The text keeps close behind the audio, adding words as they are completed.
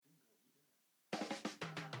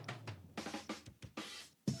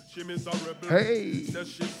Hey,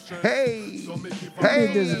 hey, Hey,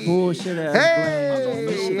 this bullshit ass hey,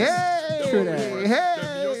 True hey, that. hey.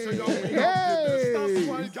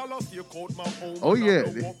 Oh yeah.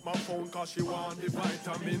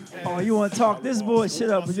 Oh, you want to talk this bullshit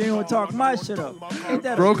up, but you ain't want to talk my shit up. Ain't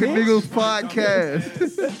that Broken a bitch? Eagles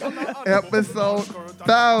podcast, episode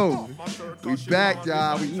 1000. We back,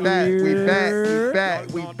 y'all. We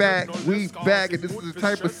back, and this is the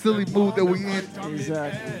type of silly mood that we in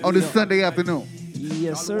Exactly. on this Sunday afternoon.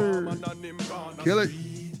 Yes, sir. Kill it.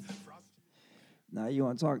 Now you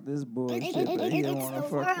want to talk this bullshit, but you don't want to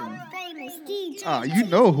fucking Famous DJ. Ah, you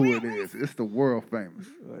know who it is. It's the world famous.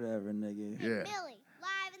 whatever, nigga. Yeah. Billy,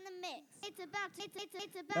 live in the mix. It's about to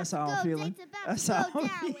That's go. how I'm feeling. It's about That's to how go I'm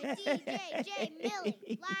down with feeling. DJ J Millie,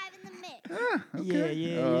 live in the mix. Ah, Yeah, okay.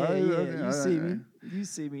 yeah. All You see right. me. You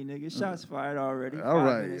see me, nigga. Shots fired already. All 5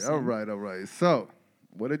 right, minutes all in. right. So,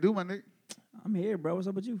 what it do, my nigga? I'm here, bro. What's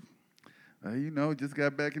up with you? You know, just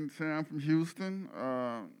got back in town from Houston.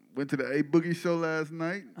 Went to the A Boogie show last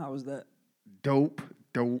night. How was that? Dope.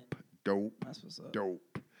 That's what's up.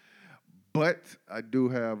 But I do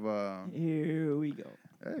have, Here we go.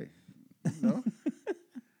 hey, you know,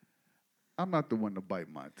 I'm not the one to bite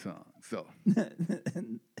my tongue.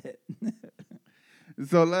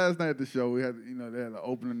 So last night at the show, we had, you know, they had an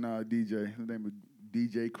opening DJ. His name was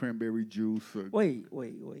DJ Cranberry Juice. Wait.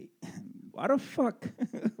 Why the fuck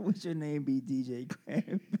would your name be DJ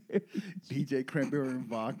Cranberry? DJ Cranberry and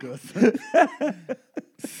Vodka.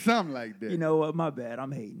 Something like that. You know what? My bad.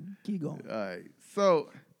 I'm hating. Keep going. All right. So,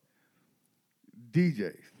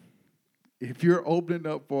 DJs, if you're opening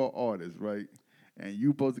up for an artist, right, and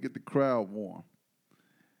you're supposed to get the crowd warm,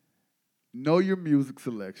 know your music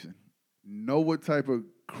selection. Know what type of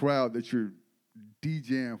crowd that you're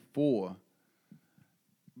DJing for.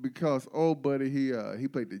 Because old buddy, he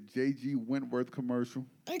played the J.G. Wentworth commercial.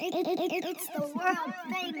 It's the world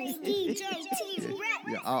famous DJ T Rex.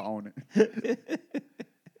 Yeah, I own it.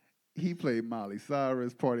 He played Miley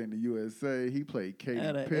Cyrus, Party in the USA. He played Katy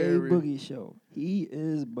At an Perry. A Boogie show. He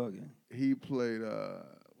is bugging. He played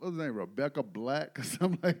what's his name? Rebecca Black or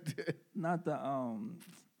something like that. Not the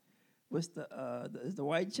what's is the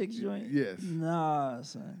white chicks joint? Yes. Nah,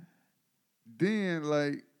 son. Then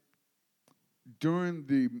like during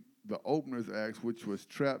the openers acts, which was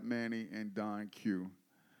Trap Manny and Don Q,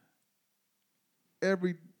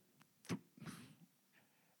 every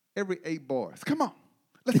 8 bars. Come on,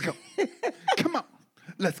 let's go. Come on,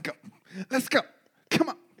 let's go. Come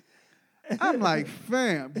on. I'm like,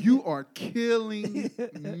 fam, you are killing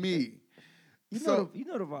me. You So-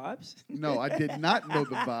 know the vibes. No, I did not know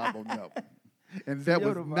the vibe on that one. And that You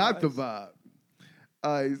was know the not the vibes. vibe.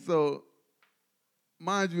 All right, so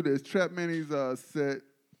mind you, this Trap Manny's set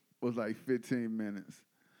was like 15 minutes.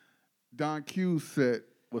 Don Q's set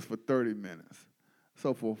was for 30 minutes.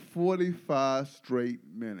 So for 45 straight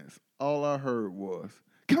minutes, all I heard was,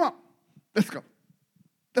 come on, let's go.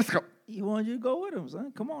 He wanted you to go with him,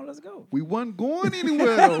 son. Come on, let's go. We wasn't going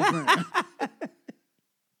anywhere though, man.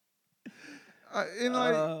 And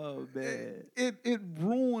like, Oh man. it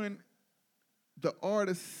ruined the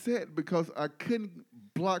artist's set because I couldn't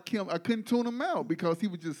block him. I couldn't tune him out because he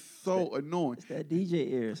was just so annoying. It's that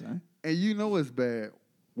DJ ear, son. And you know it's bad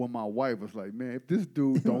when my wife was like, man, if this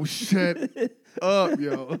dude don't shut up,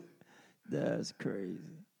 yo. That's crazy.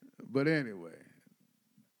 But anyway,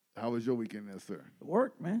 how was your weekend there, sir?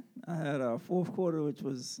 Work, man. I had a fourth quarter, which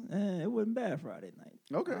was it wasn't bad Friday night.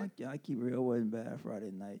 Okay. I keep it real. It wasn't bad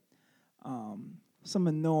Friday night. Some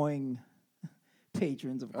annoying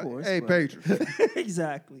patrons, of course. Hey, but- patrons.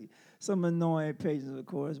 Exactly. Some annoying patrons, of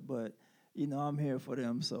course, but you know I'm here for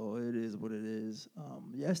them, so it is what it is.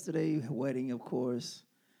 Yesterday, wedding, of course,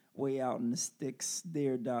 way out in the sticks,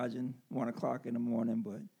 deer dodging, 1:00 in the morning,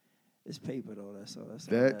 but it's paper though. That's all.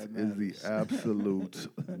 That is matters. the absolute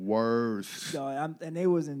worst. No, and they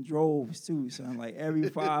was in droves too, son. Like every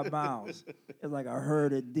 5 miles, it's like a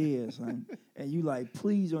herd of deer, son. And you like,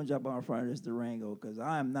 please don't jump on front of this Durango, because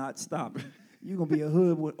I am not stopping. You gonna be a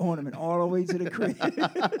hood with ornament all the way to the crib.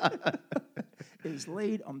 It's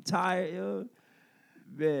late. I'm tired, yo.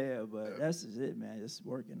 Yeah, but that's just it, man. Just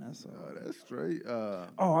working. That's all. Oh, that's straight. Oh,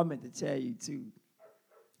 I meant to tell you too.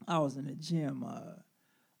 I was in the gym.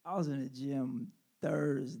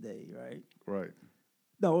 Thursday, right? Right.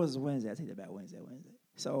 No, it was Wednesday. I take that back. Wednesday.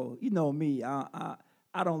 So you know me. I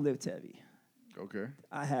don't lift heavy. Okay.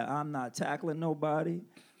 I'm not tackling nobody.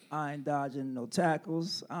 I ain't dodging no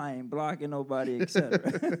tackles. I ain't blocking nobody,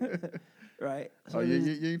 etc. Right? So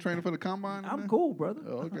you ain't training for the combine? I'm cool, brother.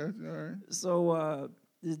 Oh, okay. All right. So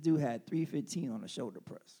this dude had 315 on the shoulder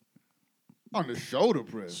press. On the shoulder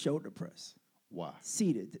press. Shoulder press. Why?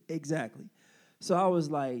 Seated, exactly. So I was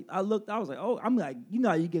like, I was like, oh, I'm like, you know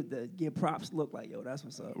how you get props look like, yo, that's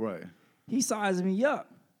what's up. Right. He sized me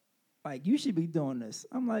up. Like, you should be doing this.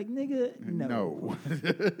 I'm like, nigga, no.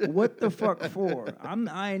 What the fuck for?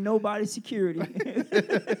 I ain't nobody's security.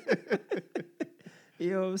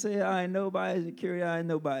 You know what I'm saying? I ain't nobody's security. I ain't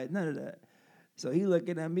nobody. None of that. So he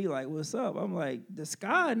looking at me like, what's up? I'm like, the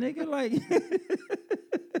sky, nigga. Like,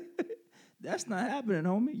 that's not happening,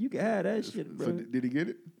 homie. You can have that shit, bro. So did he get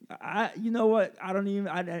it? You know what? I didn't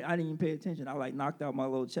even pay attention. I like knocked out my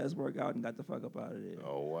little chest workout and got the fuck up out of there.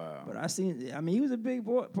 Oh, wow. But he was a big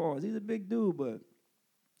boy, pause. He's a big dude, but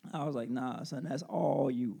I was like, nah, son, that's all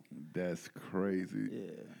you. That's crazy.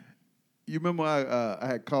 Yeah. You remember I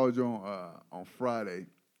had called you on Friday,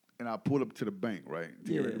 and I pulled up to the bank, right,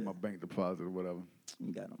 to get rid of my bank deposit or whatever.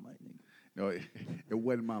 You got no money, nigga. No, it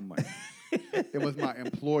wasn't my money. It was my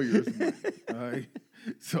employer's money. All right,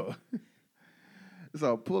 so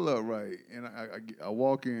I pull up, right, and I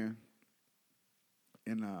walk in,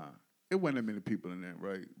 and it wasn't that many people in there,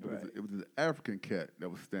 right? But Right. it was an African cat that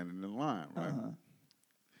was standing in line, right? Uh-huh.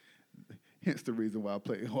 Hence the reason why I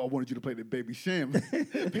wanted you to play the Baby Sham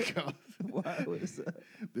because Why? What's up?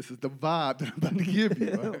 this is the vibe that I'm about to give you.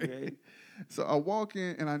 Right? Okay. So I walk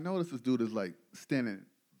in and I notice this dude is like standing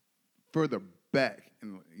further back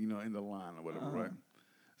in the line or whatever, right?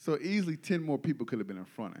 So easily 10 more people could have been in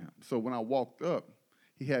front of him. So when I walked up,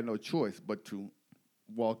 he had no choice but to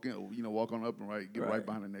walk on up and get right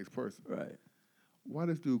behind the next person. Right. Why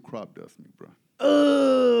this dude crop dust me, bro?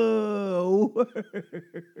 Oh.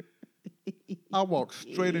 I walked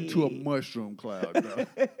straight into a mushroom cloud, bro.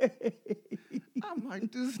 I'm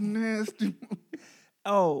like, this nasty.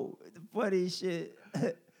 Oh, the funny shit.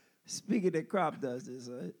 Speaking of crop dusters,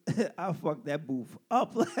 I fucked that booth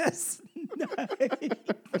up last night.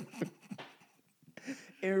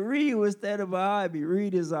 And Reed was standing behind me.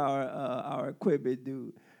 Reed is our equipment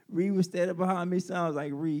dude. Reed was standing behind me, so I was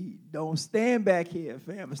like, Reed, don't stand back here,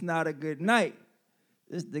 fam. It's not a good night.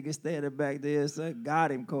 This nigga standing back there, son.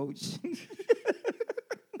 Got him, coach.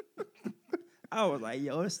 I was like,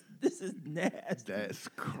 yo, this is nasty. That's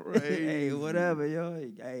crazy. Hey, whatever,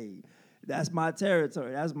 yo. Hey, that's my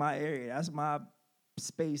territory. That's my area. That's my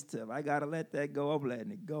space tip. I gotta let that go. I'm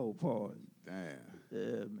letting it go. Pause. Damn.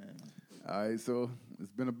 Yeah, man. All right, so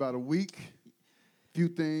it's been about a week. Few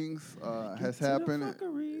things has happened.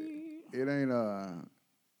 It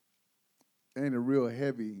ain't a real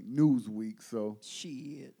heavy news week, so.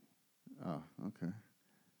 Shit. Oh, okay.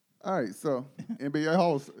 All right, so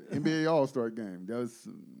NBA All-Star game. That was.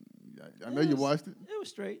 I know you watched it. It was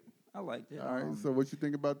straight. I liked it. All right, so what you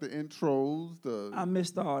think about the intros? I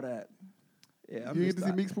missed all that. Yeah, I you missed get to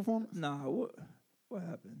see Meek's performance? Nah, what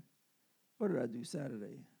happened? What did I do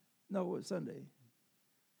Saturday? No, it was Sunday.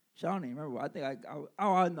 I don't even remember. I think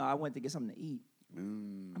I went to get something to eat.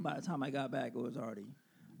 And by the time I got back, it was already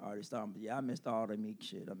starting. But yeah, I missed all the Meek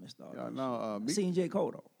shit. I missed all that. No, shit. Seen J.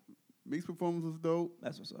 Cole though. Meek's performance was dope.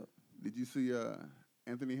 That's what's up. Did you see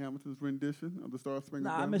Anthony Hamilton's rendition of the Star Spangled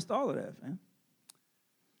Banner? Nah, I missed all of that, man.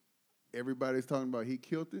 Everybody's talking about he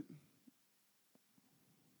killed it.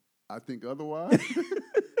 I think otherwise.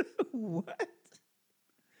 What?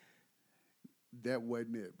 That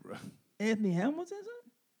wasn't it, bro. Anthony Hamilton,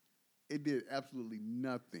 son? It did absolutely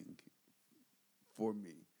nothing for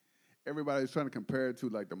me. Everybody's trying to compare it to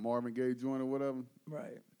like the Marvin Gaye joint or whatever.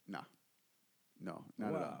 Right. Nah. No,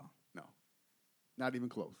 not at all. No. Not even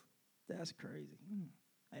close. That's crazy.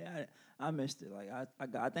 I missed it. Like I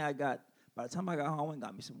think I got by the time I got home and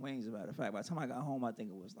got me some wings. As a matter of fact, by the time I got home, I think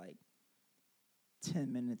it was like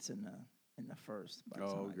 10 minutes in the first. By the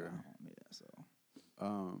time I got home, yeah. So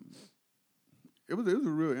it was a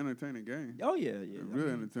real entertaining game. Oh yeah. Real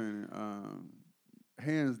entertaining.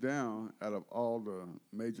 Hands down, out of all the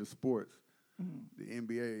major sports, the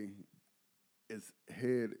NBA is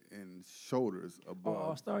head and shoulders above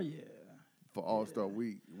All-Star, yeah. For All-Star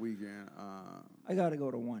weekend. I gotta go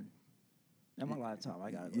to one. In my lifetime, I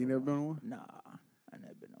gotta go. You never been on one? Nah, I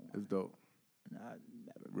never been on one. It's dope. Nah, I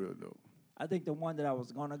never. Real dope. I think the one that I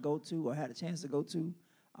was gonna go to or had a chance to go to,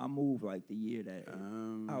 I moved like the year that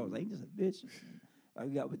I was like just a bitch.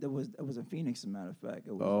 It was in Phoenix, as a matter of fact.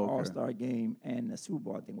 It was an All-Star game and the Super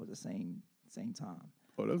Bowl, I think, was the same time.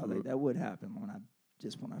 Oh, that's I was good. like, that would happen when I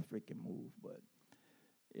freaking moved. But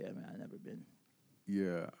yeah, man, I never been.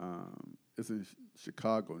 Yeah, it's in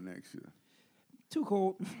Chicago next year. Too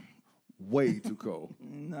cold. Way too cold.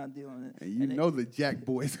 Not dealing it. And you know the Jack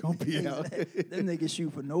Boys gonna be out. Them niggas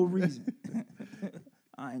shoot for no reason.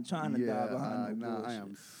 I ain't trying to die behind no bullshit. I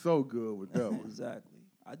am so good with that one. Exactly.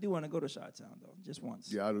 I do want to go to Chi-Town though, just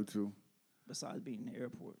once. Yeah, I do too. Besides being in the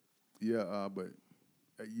airport. Yeah, but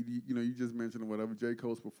you just mentioned whatever. J.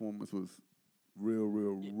 Cole's performance was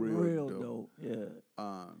real dope. Yeah.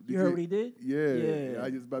 Did You heard what he did? Yeah, I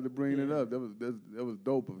just about to bring it Yeah. up. That was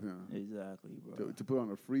dope of him Exactly, bro. to put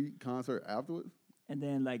on a free concert afterwards. And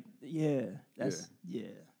then that's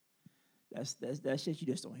that shit you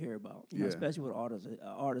just don't hear about. You know, Yeah. especially with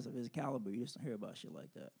artists of his caliber, you just don't hear about shit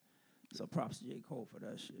like that. So props to J. Cole for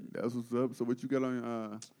that shit. That's what's up. So what you got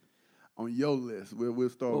on your list? We'll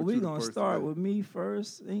start. Well, with we're you gonna first start today. with me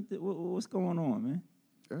first. What's going on, man?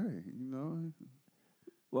 Hey,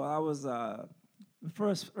 Well, I was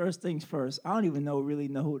first things first. I don't even really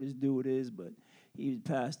know who this dude is, but he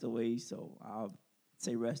passed away. So I'll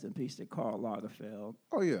say rest in peace to Karl Lagerfeld.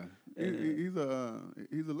 Oh yeah, he's a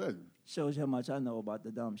legend. Shows you how much I know about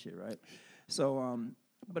the dumb shit, right? So,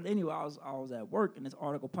 but anyway, I was at work and this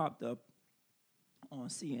article popped up on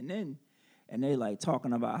CNN, and they like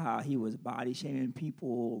talking about how he was body shaming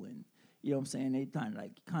people, and you know what I'm saying? They kind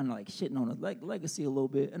of like shitting on his legacy a little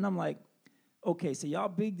bit, and I'm like, okay, so y'all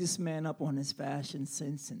big this man up on his fashion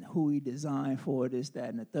sense and who he designed for this, that,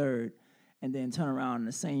 and the third, and then turn around in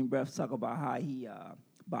the same breath talk about how he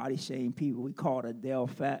body shamed people. We called Adele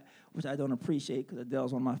fat, which I don't appreciate because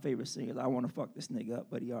Adele's one of my favorite singers. I want to fuck this nigga up,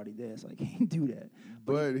 but he already did, so I can't do that.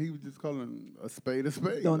 But he was just calling a spade a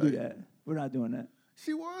spade. Don't do that. We're not doing that.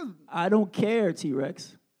 She was. I don't care,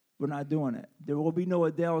 T-Rex. We're not doing that. There will be no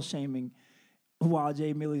Adele shaming while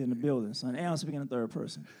Jay Millie's in the building, son. And I'm speaking in third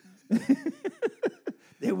person.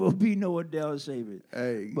 There will be no Adele shaming.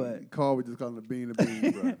 Hey, but Carl was just calling a bean,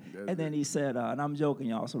 bro. and then he said, and I'm joking,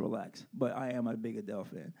 y'all, so relax. But I am a big Adele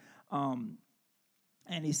fan.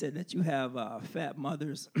 And he said that you have fat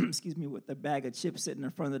mothers, excuse me, with a bag of chips sitting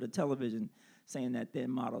in front of the television saying that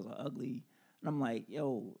thin models are ugly. And I'm like,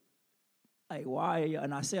 yo, like, why are you,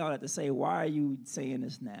 and I say all that to say, why are you saying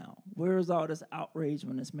this now? Where is all this outrage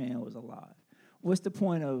when this man was alive? What's the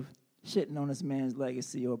point of shitting on this man's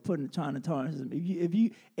legacy or trying to tarnish him? If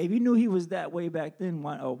you knew he was that way back then,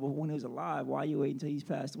 when he was alive, why you wait until he's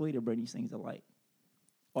passed away to bring these things to light?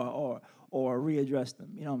 Or readdress them?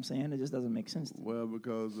 You know what I'm saying? It just doesn't make sense to me. Well,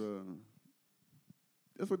 because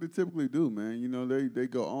that's what they typically do, man. You know, they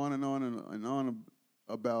go on and on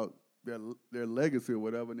about their legacy or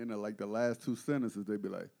whatever, and then like the last two sentences, they be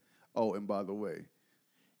like, "Oh, and by the way,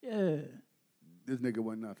 Yeah. this nigga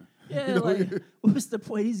wasn't nothing." Yeah, You know? like, what's the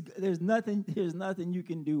point? There's nothing you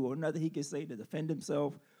can do or nothing he can say to defend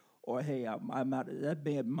himself or, hey, I'm out. That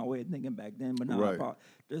may have been my way of thinking back then, but now Right.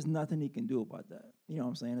 there's nothing he can do about that. You know what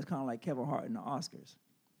I'm saying? It's kind of like Kevin Hart in the Oscars.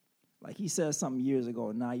 Like, he said something years ago,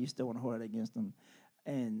 and now you still want to hold it against him.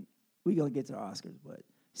 And we're going to get to the Oscars, but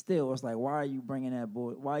still, it's like, why are you bringing that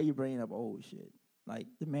boy? Why are you bringing up old shit? Like,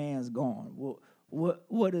 the man's gone. Well,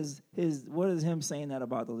 what is him saying that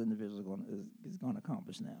about those individuals is going to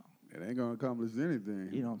accomplish now? It ain't gonna accomplish anything.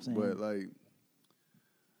 You know what I'm saying? But like,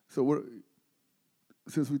 so what?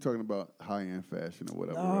 Since we're talking about high end fashion or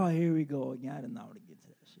whatever, Oh, right? here we go again. I didn't know how to get to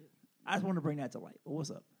that shit. I just want to bring that to light. But what's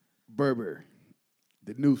up? Burberry,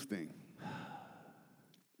 the news thing.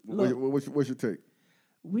 Look. What's your take?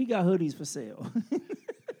 We got hoodies for sale.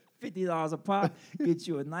 $50 a pop. Get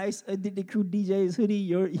you a nice Addicted Crew DJ's hoodie.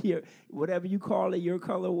 Your whatever you call it, your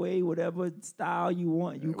colorway, whatever style you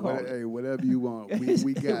want, you call it. Hey, whatever you want,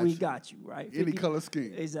 we got we you. got you, right? Any 50 color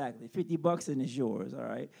scheme. Exactly. $50 and it's yours, all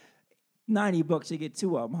right? $90 you get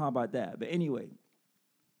two of them. How about that? But anyway,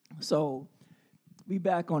 so we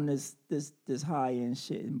back on this high end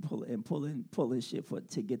shit and pulling shit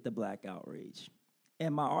to get the black outrage.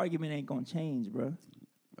 And my argument ain't gonna change, bro.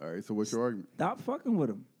 All right, so what's your argument? Stop fucking with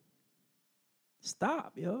them.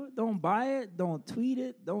 Stop, yo. Don't buy it. Don't tweet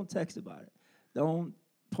it. Don't text about it. Don't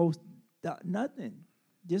post nothing.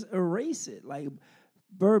 Just erase it. Like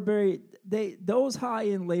Burberry, those high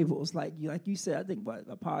end labels, like you said, I think what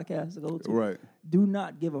a podcast to go to, Right. do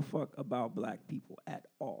not give a fuck about black people at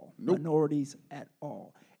all, Nope. minorities at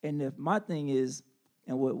all. And if my thing is,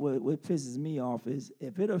 and what pisses me off is,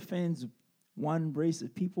 if it offends one race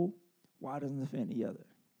of people, why doesn't it offend the other?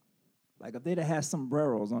 Like if they'd have had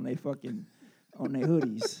sombreros on their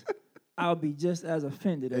hoodies, I'll be just as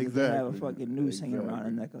offended as if they have a fucking noose hanging around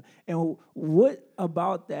their neck. And what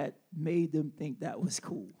about that made them think that was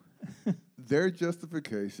cool? Their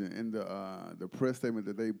justification in the press statement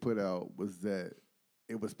that they put out was that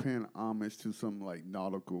it was paying homage to some like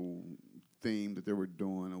nautical theme that they were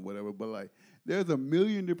doing or whatever. But like, there's a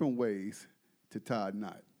million different ways to tie a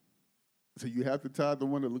knot. So you have to tie the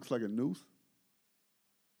one that looks like a noose.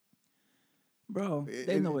 Bro,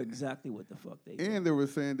 they know exactly what the fuck they do. And they were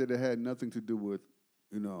saying that it had nothing to do with,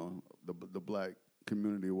 the black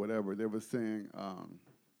community or whatever. They were saying,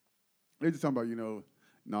 they're just talking about,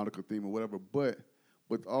 nautical theme or whatever. But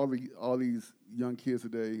with all these young kids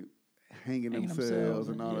today hanging themselves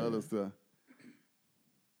and all the other stuff,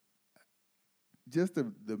 just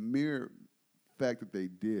the mere fact that they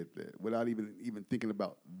did that without even thinking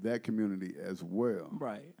about that community as well,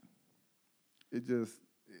 Right. it's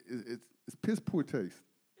piss poor taste.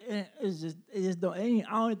 It just don't. I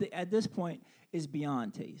don't think at this point it's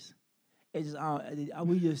beyond taste. It's just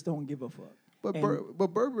we just don't give a fuck. But And- but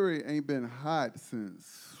Burberry ain't been hot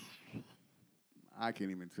since I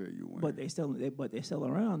can't even tell you when. But they still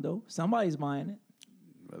around though. Somebody's buying it.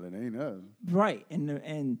 Well, it ain't us. Right,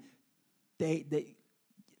 and they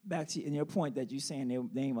back to in your point that you're saying they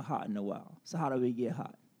ain't even hot in a while. So how do we get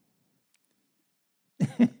hot?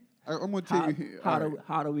 I'm gonna tell you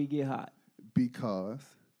How do we get hot? because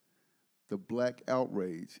the black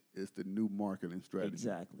outrage is the new marketing strategy.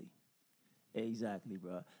 Exactly,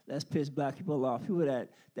 bro. Let's piss black people off. People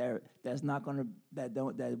that's not gonna that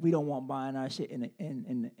we don't want buying our shit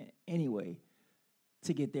in anyway.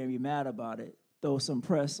 To get there and be mad about it, throw some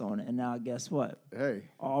press on it, and now guess what? Hey,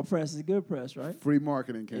 All press is good press, right? free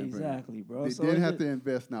marketing campaign. Exactly, bro. They So didn't it's have just- to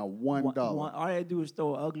invest now $1. All they do is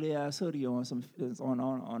throw an ugly ass hoodie on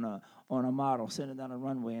on a model sitting down the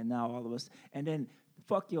runway, and now all of us, and then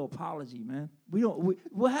fuck your apology, man.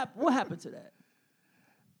 What happened to that?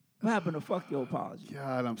 What happened to fuck your apology?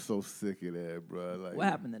 God, I'm so sick of that, bro. Like, What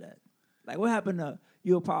happened to that? Like, what happened to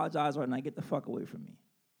you apologize right now? Get the fuck away from me.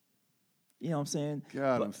 You know what I'm saying?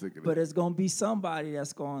 God, I'm sick of But that. it's gonna be somebody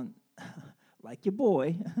that's going, like your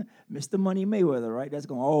boy, Mr. Money Mayweather, right? That's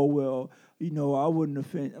going, oh well, I wouldn't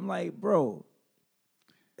offend. I'm like, bro.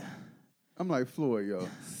 I'm like Floyd, yo.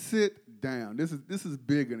 Sit down. This is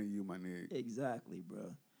bigger than you, my nigga. Exactly,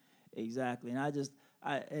 bro. Exactly. And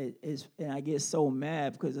I get so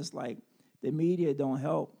mad because it's like the media don't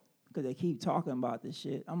help because they keep talking about this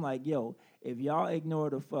shit. I'm like, yo, if y'all ignore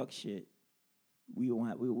the fuck shit, we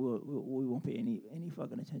won't pay any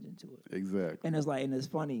fucking attention to it. Exactly. And it's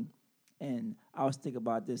funny. And I was thinking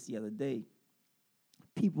about this the other day.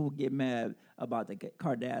 People get mad about the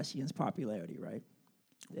Kardashians' popularity, right?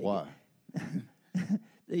 Why?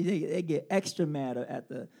 They get extra mad at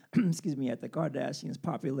the at the Kardashians'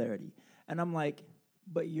 popularity, and I'm like,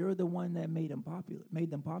 but you're the one that made them popular.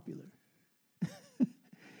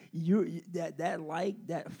 That like,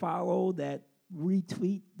 that follow, that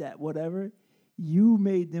retweet, that whatever, you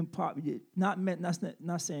made them popular.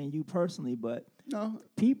 Not saying you personally, but No.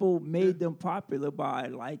 people made them popular by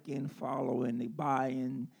liking, following,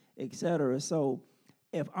 buying, etc. So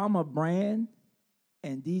if I'm a brand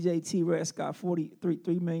and DJ T-Rex got 3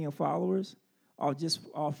 million followers,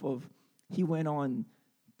 off of he went on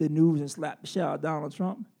the news and slapped the shit out of Donald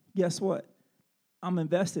Trump, guess what? I'm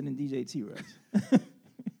invested in DJ T-Rex.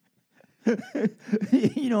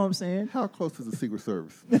 You know what I'm saying? How close is the Secret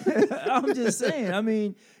Service? I'm just saying. I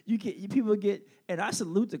mean, people get, and I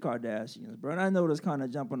salute the Kardashians, bro. And I know that's kind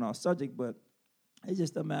of jumping off subject, but it's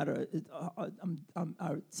just a matter.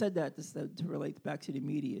 I said that to relate back to the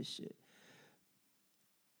media shit.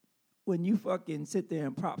 When you fucking sit there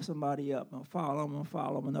and prop somebody up and follow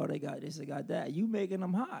them, and they got this, they got that, you making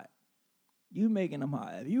them hot. You making them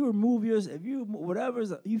hot. If you remove whatever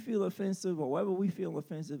you feel offensive or whatever we feel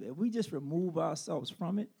offensive, if we just remove ourselves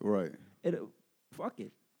from it, Right. Fuck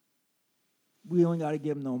it. We don't got to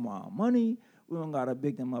give them no more money. We don't got to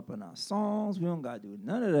big them up in our songs. We don't got to do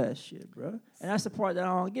none of that shit, bro. And that's the part that I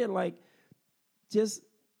don't get. Like, just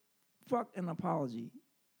fuck an apology.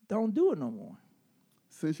 Don't do it no more.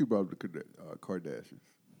 Since you brought up the Kardashians,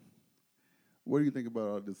 what do you think about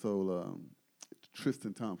all this whole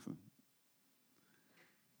Tristan Thompson?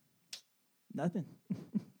 Nothing.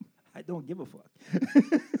 I don't give a fuck.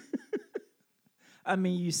 I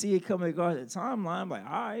mean, you see it coming across the timeline, like,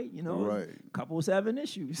 all right, Right. couples having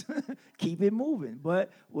issues. Keep it moving.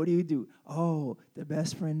 But what do? Oh, the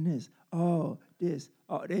best friend is. Oh, this.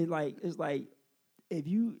 Oh, it's like, if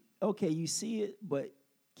you see it, but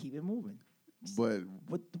keep it moving. But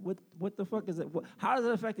What the fuck is it? How is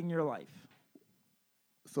it affecting your life?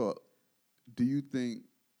 so, do you think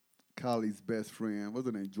Kylie's best friend, what's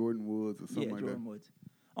her name, Jordan Woods or something like Jordan that? Woods.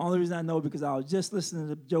 Only reason I know because I was just listening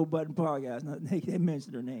to the Joe Budden podcast. And they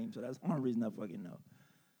mentioned her name, so that's the only reason I fucking know.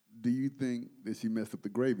 Do you think that she messed up the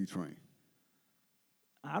gravy train?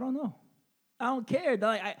 I don't know. I don't care.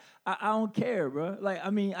 Like I don't care, bro. Like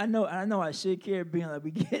I mean, I know I should care being like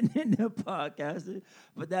we getting in the podcast,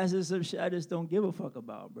 but that's just some shit I just don't give a fuck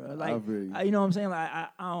about, bro. Like you know what I'm saying? Like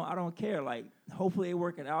I don't care. Like hopefully they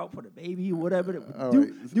work it out for the baby, whatever.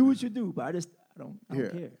 Do what you do, but I don't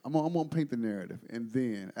care. I'm gonna paint the narrative, and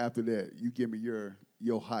then after that, you give me your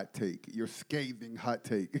hot take, your scathing hot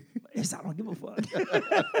take. Yes, I don't give a fuck.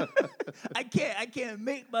 I can't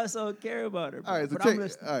make myself care about her. Bro. All right, so But I'm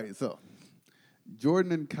listening. all right, so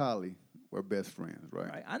Jordan and Kylie were best friends, right?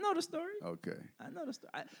 Right. I know the story. Okay. I know the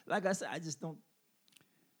story. Like I said, I just don't.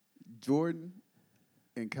 Jordan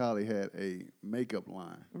and Kylie had a makeup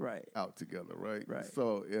line Right. out together, right? Right.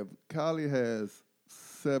 So if Kylie has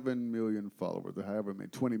 7 million followers, or however many,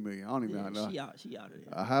 20 million, I don't even know. Yeah, she out of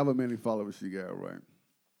there. However many followers she got, right?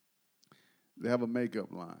 They have a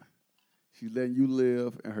makeup line. She's letting you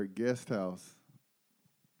live in her guest house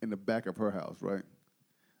in the back of her house, right?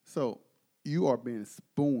 So you are being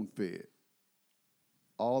spoon fed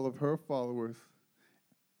all of her followers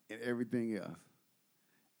and everything else.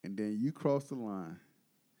 And then you cross the line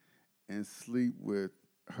and sleep with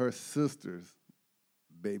her sister's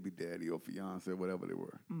baby daddy or fiance, whatever they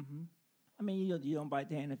were. Mm-hmm. I mean, you don't bite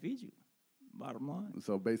the hand that feeds you. Bottom line.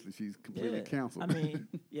 So basically, she's completely canceled. I mean,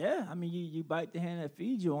 you bite the hand that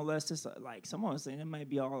feeds you unless it's like someone was saying it might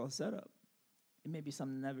be all a setup. It may be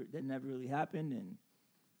something that never really happened, and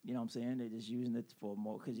you know what I'm saying? They're just using it for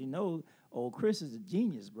more because old Chris is a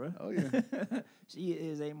genius, bro. Oh yeah, she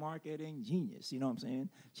is a marketing genius. You know what I'm saying?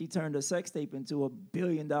 She turned a sex tape into $1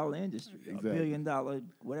 billion industry, Exactly. $1 billion,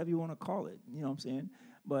 whatever you want to call it. You know what I'm saying?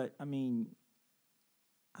 But I mean,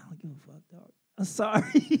 I don't give a fuck, dog. I'm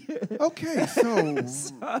sorry. Okay, so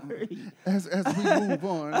sorry. as we move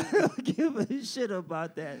on, I don't give a shit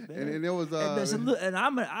about that, man. and there was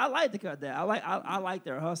I like to cut that. I like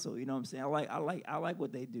their hustle. You know what I'm saying? I like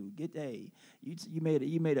what they do. You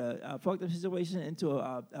made a fucked up situation into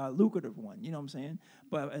a lucrative one. You know what I'm saying?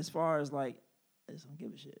 But as far as like, I just don't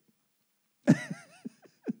give a shit.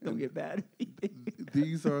 Don't get bad.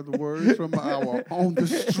 these are the words from our on the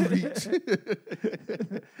street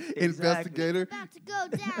investigator, About to go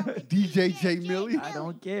down with DJ J. Millie. I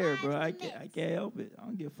don't care, bro. I can't help it. I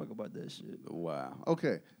don't give a fuck about that shit. Wow.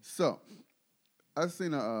 Okay, so I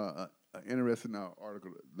seen a interesting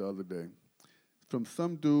article the other day from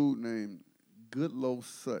some dude named Goodlow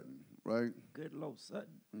Sutton, right? Goodlow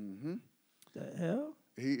Sutton. Mm-hmm. The hell?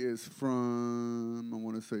 He is from, I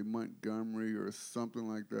want to say Montgomery or something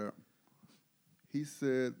like that. He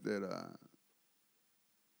said that,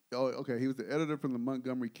 he was the editor from the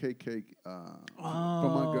Montgomery KK, from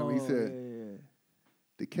Montgomery. He said, yeah.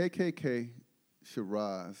 the KKK should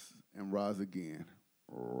rise and rise again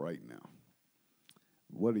right now.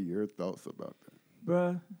 What are your thoughts about that?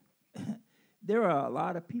 Bruh, there are a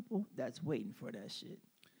lot of people that's waiting for that shit.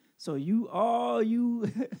 So all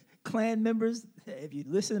you Klan members, if you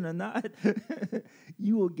listen or not,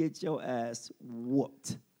 you will get your ass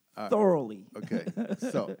whooped thoroughly. Okay,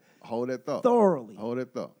 so hold that thought. Thoroughly. Hold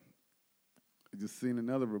that thought. I just seen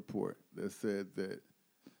another report that said that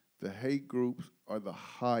the hate groups are the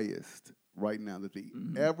highest right now that they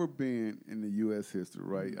ever been in the U.S. history,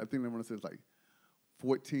 right? I think they want to say it's like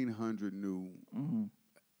 1,400 new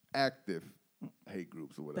active hate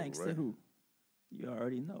groups or whatever, Thanks right? to who? You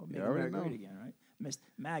already know. Make You already America know. Great again, right? Mr.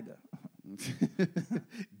 MAGA.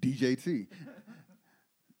 DJT.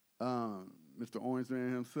 Mr. Orange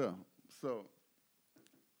Man himself. So,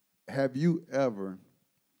 have you ever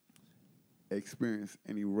experienced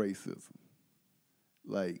any racism?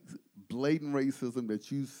 Like blatant racism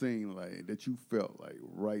that you seen, like that you felt like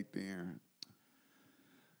right there?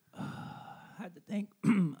 I had to think.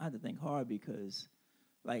 I had to think hard because,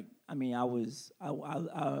 like, I mean, I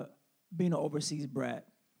being an overseas brat,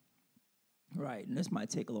 right? And this might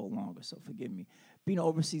take a little longer, so forgive me. Being an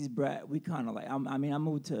overseas brat, we kind of like. I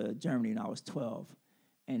moved to Germany when I was 12,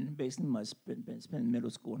 and basically must been spending middle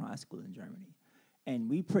school and high school in Germany, and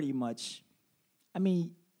we pretty much, I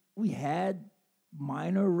mean, we had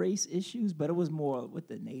minor race issues, but it was more with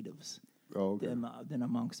the natives. Oh, okay. Than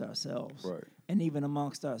amongst ourselves. Right. And even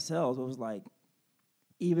amongst ourselves, it was like,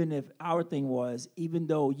 even if our thing was, even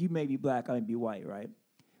though you may be black, I may be white, right?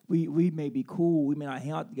 We may be cool, we may not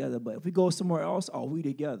hang out together, but if we go somewhere else, we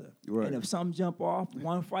together. Right. And if some jump off,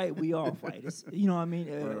 one fight, we all fight. It's, you know what I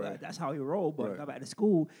mean? Right. That's how we roll. But Right. back to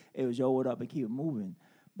school, it was yo, what up, and keep it moving.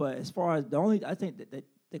 But as far as I think that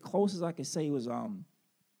the closest I could say was, I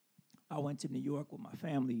went to New York with my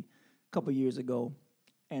family a couple years ago,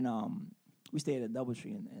 and we stayed at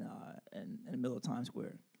Doubletree in the middle of Times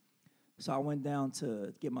Square. So I went down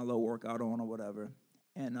to get my little workout on or whatever,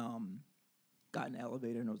 and got in the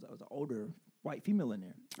elevator, and there was an older white female in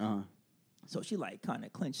there. Uh-huh. So she like kind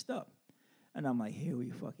of clenched up, and I'm like, here we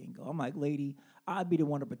fucking go. I'm like, lady, I'd be the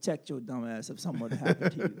one to protect your dumb ass if something were to happen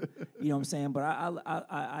to you. You know what I'm saying? But I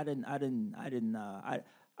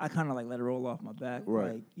kind of like let it roll off my back.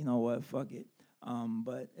 Right. Like, you know what? Fuck it.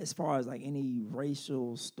 But as far as like any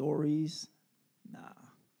racial stories, nah.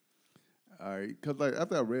 All right, because like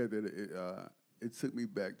after I read that, it took me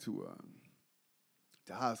back to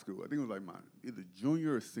high school. I think it was like my either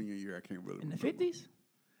junior or senior year. I can't really In the remember. 50s?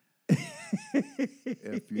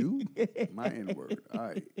 F you, my N word. All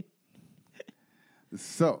right.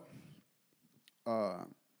 So,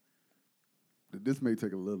 this may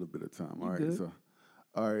take a little bit of time. All right. good.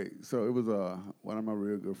 So it was one of my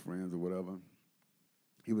real good friends or whatever.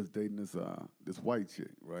 He was dating this white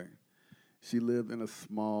chick, right? She lived in a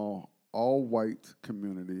small all white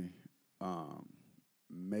community,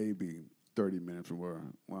 maybe 30 minutes from where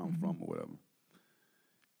I'm from or whatever.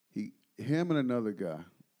 Him and another guy,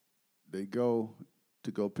 they go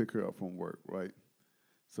pick her up from work, right?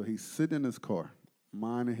 So he's sitting in his car,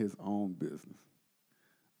 minding his own business.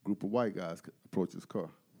 Group of white guys approach his car.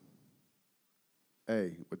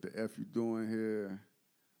 Hey, what the F you doing here?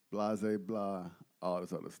 Blase, blah, all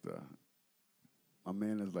this other stuff. My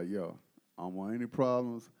man is like, yo, I don't want any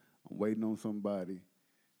problems. I'm waiting on somebody,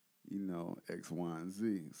 X, Y, and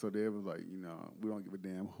Z. So they was like, we don't give a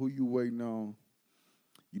damn who you waiting on.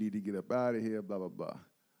 You need to get up out of here, blah, blah, blah.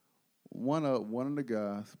 One of the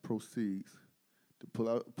guys proceeds to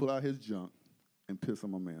pull out his junk and piss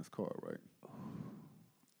on my man's car, right?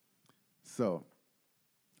 So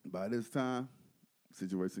by this time,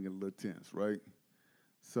 situation get a little tense, right?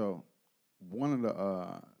 So one of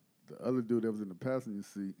the other dude that was in the passenger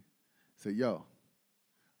seat said, yo,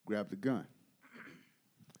 grab the gun.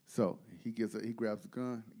 So he grabs the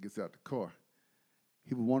gun, gets out the car.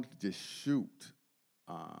 He wanted to just shoot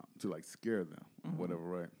to like scare them, whatever,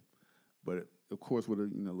 right? But of course, with a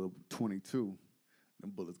little 22, the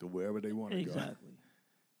bullets go wherever they want to go. Exactly.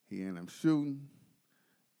 He ended up shooting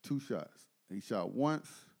 2 shots. He shot once,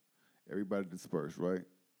 everybody dispersed, right?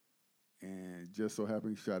 And just so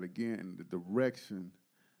happened he shot again in the direction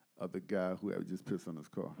of the guy who had just pissed on his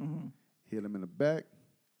car. Hit him in the back,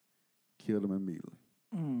 killed him immediately.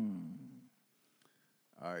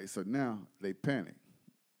 All right, so now they panic.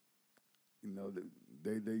 They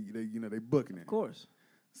booking it. Of course.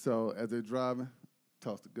 So as they're driving,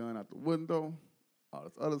 toss the gun out the window, all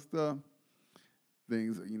this other stuff.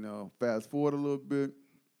 Things, fast forward a little bit.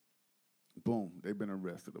 Boom, they've been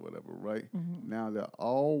arrested or whatever, right? Now the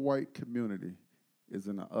all-white community is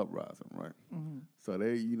in an uprising, right? So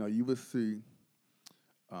they, you would see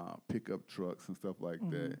pickup trucks and stuff like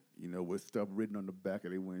that, with stuff written on the back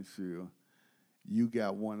of their windshield. You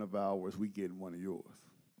got one of ours, we getting one of yours.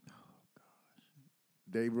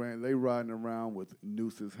 They riding around with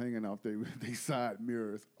nooses hanging off their side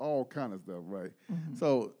mirrors, all kind of stuff, right?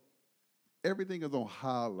 So everything is on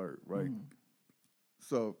high alert, right?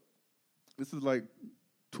 So this is like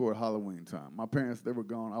toward Halloween time. My parents, they were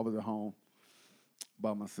gone. I was at home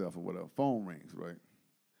by myself or whatever. Phone rings, right?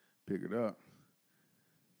 Pick it up.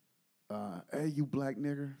 Hey, you black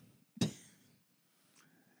nigger.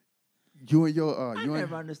 You and your I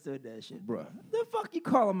never understood that shit, bruh. The fuck you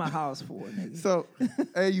calling my house for, nigga? So,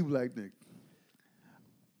 hey, you black nigga.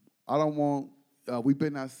 I don't want. We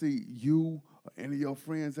better not see you or any of your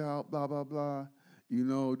friends out. Blah blah blah.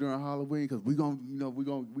 During Halloween, because we gonna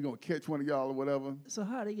catch one of y'all or whatever. So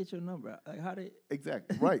how they get your number? Like how they?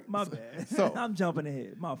 Exactly right. My bad. So I'm jumping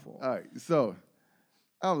ahead. My fault. All right. So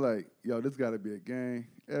I'm like, yo, this got to be a gang.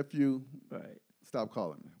 F you. Right. Stop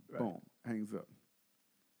calling me. Right. Boom. Hangs up.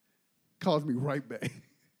 Calls me right back.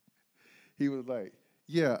 He was like,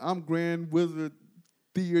 yeah, I'm Grand Wizard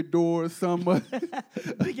Theodore Summer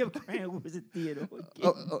Pick up Grand Wizard Theodore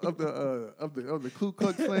of the Ku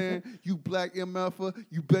Klux Klan. You black MFer.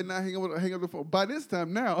 You better not hang up the phone. By this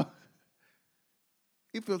time now,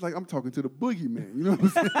 it feels like I'm talking to the boogeyman. You know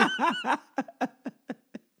what I'm saying?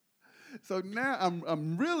 So now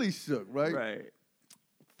I'm really shook, right? Right.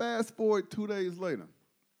 Fast forward 2 days later.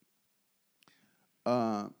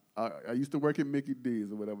 I used to work at Mickey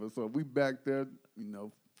D's or whatever, so we back there,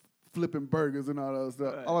 flipping burgers and all that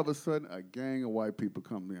stuff. Right. All of a sudden, a gang of white people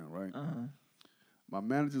come in, right? My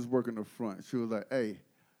manager's working the front. She was like, hey,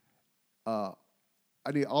 I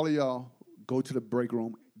need all of y'all go to the break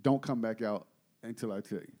room. Don't come back out until I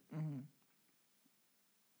tell you.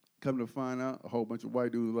 Come to find out, a whole bunch of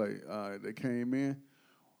white dudes, they came in.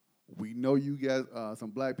 We know you guys,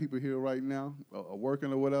 some black people here right now, are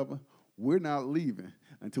working or whatever. We're not leaving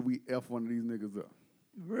until we F one of these niggas up.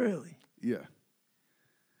 Really? Yeah.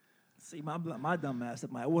 See, my dumb ass.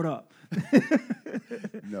 I'm like, what up?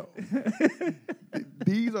 No.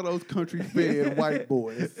 These are those country-fed white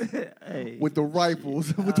boys Hey, with the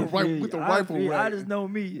rifles, with the rifle. I just know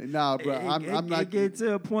me. Nah, bro, I'm not. It get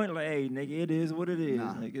to a point like, hey, nigga, it is what it is.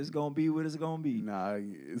 Nah. Nigga, it's gonna be what it's gonna be. Nah.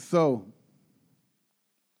 So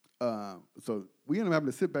we ended up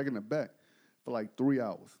having to sit back in the back for like 3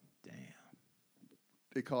 hours. Damn.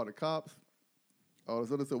 they called the cops. All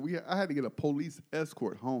this other stuff. I had to get a police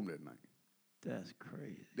escort home that night. That's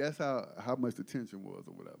crazy. That's how much the tension was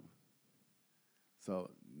or whatever.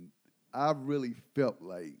 So I really felt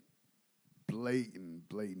like blatant.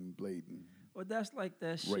 Well, that's like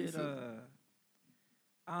that shit. Racism.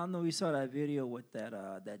 I don't know if you saw that video with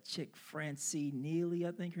that chick Francine Neely,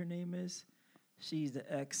 I think her name is. She's the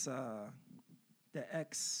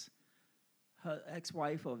her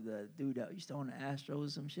ex-wife of the dude that used to own the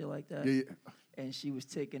Astros, some shit like that. Yeah. And she was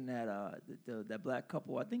taking that black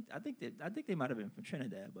couple. I think they might have been from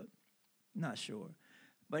Trinidad, but not sure.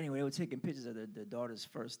 But anyway, they were taking pictures of the daughter's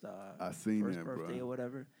first I seen first that, birthday bro. or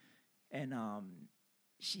whatever. And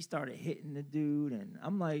she started hitting the dude, and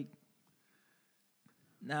I'm like,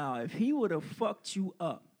 now if he would have fucked you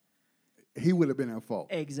up, He would have been at fault.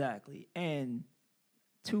 exactly, and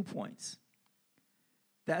 2 points.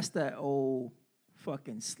 That's that old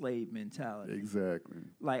fucking slave mentality. Exactly.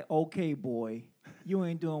 Like, okay, boy, you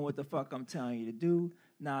ain't doing what the fuck I'm telling you to do.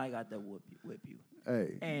 Now I got to whip you.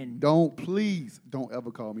 Hey, And please don't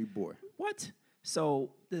ever call me boy. what?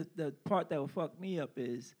 So the part that would fuck me up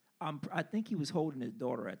is I think he was holding his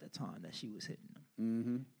daughter at the time that she was hitting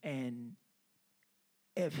him. Mm-hmm. And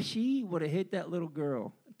if she would have hit that little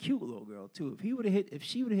girl, a cute little girl too, if she would have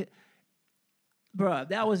hit, bruh, if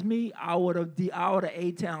that was me, I would have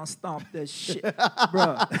A-Town stomped this shit,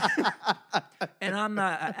 bruh. And I'm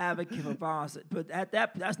not an advocate for violence, but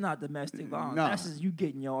that's not domestic violence. Nah. That's just you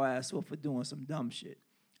getting your ass off for doing some dumb shit,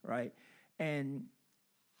 right? And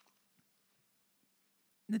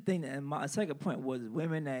the thing, and my second point was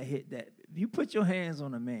women that hit that. If you put your hands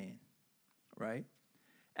on a man, right?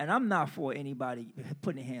 And I'm not for anybody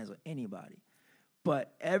putting hands on anybody,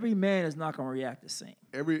 but every man is not gonna react the same.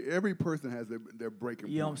 Every person has their breaking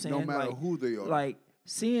point. You know what I'm saying? No matter Like- who they are. Like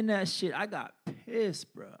seeing that shit, I got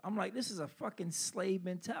pissed, bro. I'm like, this is a fucking slave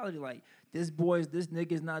mentality. Like this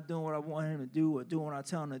nigga's not doing what I want him to do or doing what I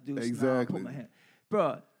tell him to do. So now I Exactly. put my hand,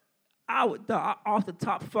 bro. I would off the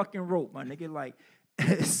top fucking rope, my nigga. Like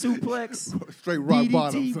suplex, Straight rock DDT,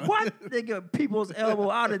 bottom. son. what nigga? People's elbow.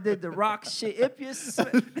 I'd have did the rock shit. If you smell,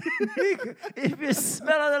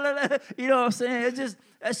 you know what I'm saying? It just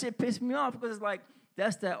that shit pissed me off because it's like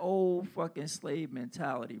that's that old fucking slave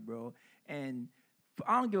mentality, bro. And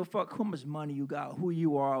I don't give a fuck how much money you got, who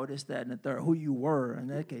you are, or this, that, and the third. Who you were in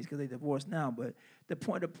that case, because they divorced now. But the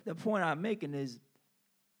point I'm making is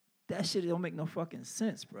that shit don't make no fucking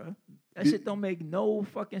sense, bro. That shit don't make no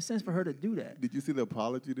fucking sense for her to do that. Did you see the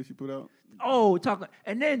apology that she put out? Oh, talking,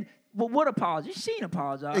 and then, well, what apology? She didn't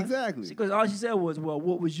apologize. Exactly. Because all she said was, well,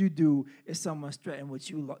 what would you do if someone's threatening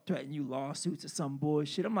you lawsuits or some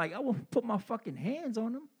bullshit? I'm like, I will put my fucking hands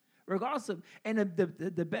on them, regardless of, and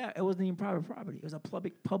the bad, it wasn't even private property. It was a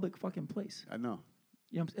public fucking place. I know.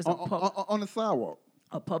 You know, it's On the sidewalk.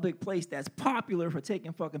 a public place that's popular for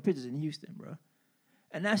taking fucking pictures in Houston, bro.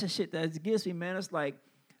 And that's the shit that gets me, man. It's like,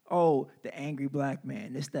 oh, the angry black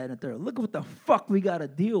man, this, that, and the third. Look at what the fuck we got to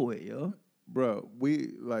deal with, yo. Bro,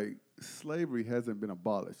 slavery hasn't been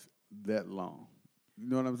abolished that long. You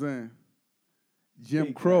know what I'm saying? Jim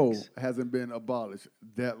Big Crow facts. hasn't been abolished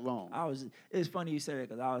that long. It's funny you said it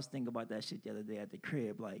because I was thinking about that shit the other day at the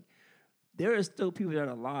crib. Like, there are still people that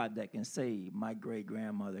are alive that can say my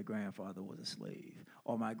grandfather was a slave,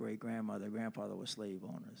 or my grandfather was slave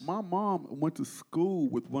owners. My mom went to school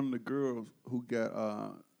with one of the girls who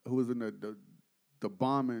was in the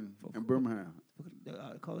bombing in Birmingham.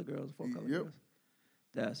 The colored girls, four colored Yep. girls.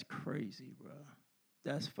 That's crazy, bro.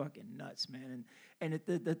 That's fucking nuts, man. And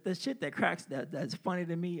the shit that cracks that's funny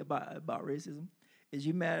to me about racism is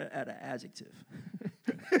you mad at an adjective.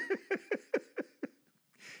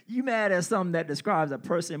 You mad at something that describes a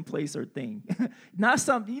person, place, or thing. Not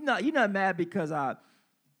something you're not mad because I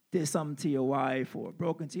did something to your wife or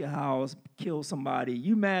broke into your house, killed somebody.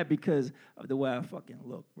 You mad because of the way I fucking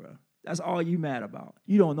look, bro. That's all you mad about.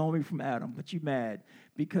 You don't know me from Adam, but you mad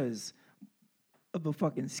because of the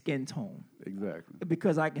fucking skin tone. Exactly.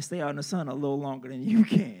 Because I can stay out in the sun a little longer than you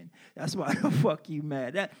can. That's why the fuck you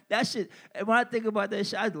mad. That shit. And when I think about that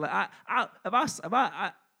shit,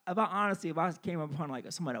 if I came upon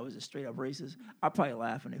like somebody that was just straight up racist, I'd probably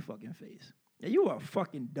laugh in their fucking face. Yeah, you are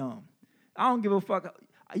fucking dumb. I don't give a fuck.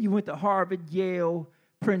 You went to Harvard, Yale,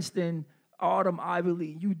 Princeton, all them Ivy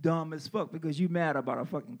League. You dumb as fuck because you mad about a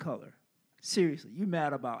fucking color. Seriously, you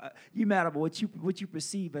mad about what you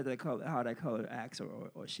perceive as that color, how that color acts or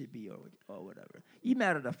should be or whatever. You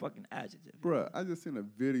mad at a fucking adjective. Bruh, I just seen a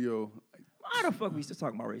video. How the fuck we still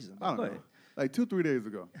talking about racism? I don't Go know. ahead. Like 2-3 days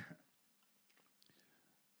ago.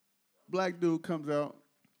 Black dude comes out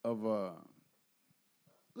of look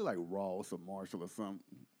like Ross or Marshall or something.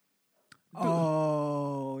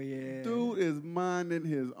 Oh yeah. Dude is minding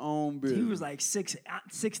his own business. He was like 6'9",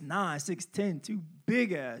 6'10", too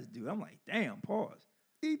big ass dude. I'm like, damn, pause.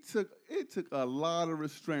 It took a lot of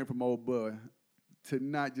restraint from old boy to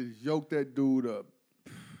not just yoke that dude up.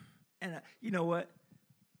 And you know what?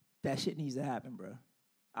 That shit needs to happen, bro.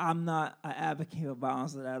 I'm not an advocate of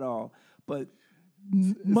violence at all, but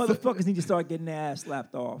motherfuckers need to start getting their ass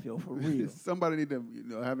slapped off, yo, for real. Somebody need to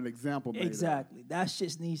have an example made. Exactly. That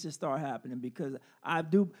shit needs to start happening because I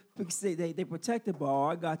do, because they protect the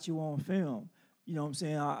ball. I got you on film. You know what I'm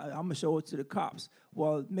saying? I'm going to show it to the cops.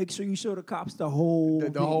 Well, make sure you show the cops the whole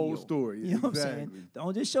the whole video. story. You know exactly. what I'm saying?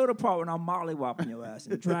 Don't just show the part when I'm mollywopping your ass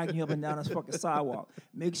and dragging you up and down this fucking sidewalk.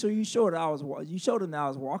 Make sure you show that you showed them that I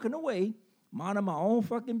was walking away, minding my own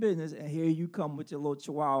fucking business, and here you come with your little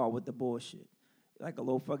chihuahua with the bullshit. Like a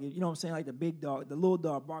little fucking, you know what I'm saying? Like the big dog, the little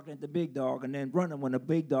dog barking at the big dog and then running when the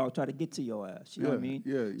big dog try to get to your ass. You know what I mean?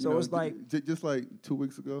 Yeah. So it's like. Just like 2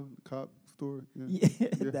 weeks ago, the cop story. Yeah,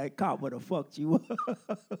 that cop would have fucked you up.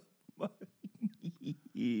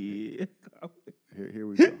 Yeah. Here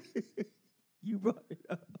we go. You brought it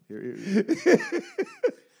up. Here.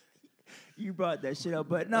 You brought that shit up,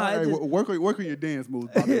 but no, Right, work on your dance moves.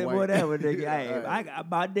 Bobby White. whatever, nigga. I got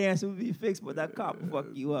my dance will be fixed, but that cop will fuck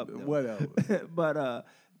you up. Though. Whatever. But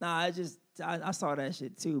I saw that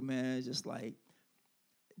shit too, man. It's just like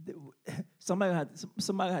somebody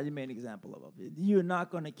had to make an example of it. You're not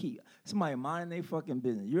gonna keep somebody minding their fucking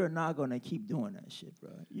business. You're not gonna keep doing that shit,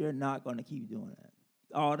 bro. You're not gonna keep doing that.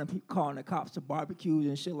 All them people calling the cops to barbecues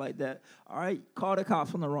and shit like that. All right, call the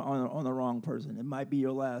cops on the wrong person. It might be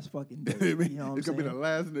your last fucking day. You know what I'm saying? It's gonna be the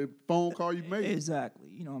last phone call you make. Exactly.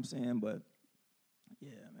 You know what I'm saying? But yeah,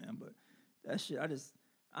 man. But that shit,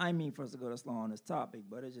 I ain't mean for us to go this long on this topic,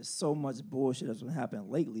 but it's just so much bullshit that's been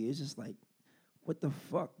happening lately. It's just like, what the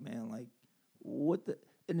fuck, man? Like, what the?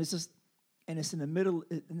 And it's just, and it's in the middle.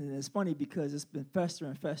 And it's funny because it's been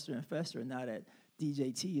festering. Now that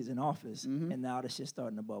DJT is in office, and now the shit's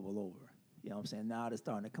starting to bubble over. You know what I'm saying? Now they're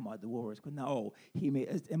starting to come out the woodworks. But now, he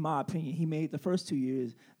made, in my opinion, he made the first 2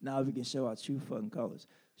 years. Now we can show our true fucking colors.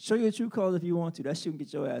 Show your true colors if you want to. That shit can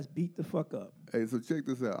get your ass beat the fuck up. Hey, so check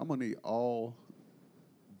this out. I'm gonna need all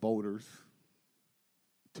voters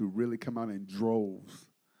to really come out in droves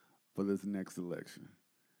for this next election,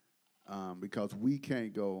 because we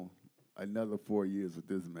can't go another 4 years with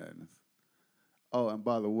this madness. Oh, and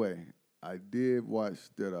by the way, I did watch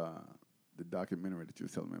that the documentary that you were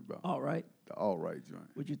telling me about. All right. The All Right joint.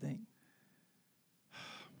 What'd you think?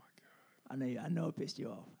 Oh my God. I know it pissed you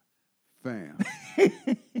off. Fam.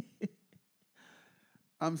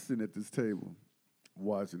 I'm sitting at this table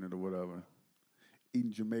watching it or whatever,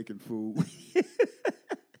 eating Jamaican food.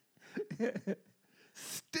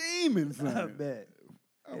 Steaming, son. I bet.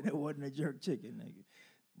 And it wasn't a jerk chicken, nigga.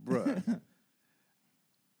 Bruh.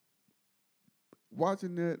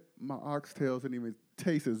 Watching that, my oxtails didn't even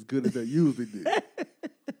taste as good as they usually did.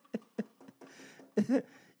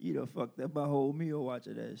 You done fucked up my whole meal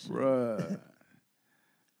watching that shit. Bruh.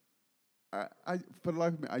 I for the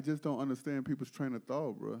life of me, I just don't understand people's train of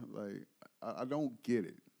thought, bruh. Like, I don't get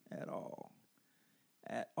it. At all.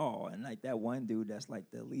 And like that one dude that's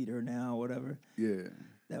like the leader now, whatever. Yeah.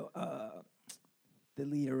 That the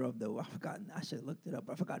leader of I should have looked it up.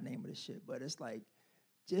 I forgot the name of the shit. But it's like,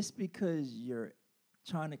 just because you're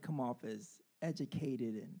trying to come off as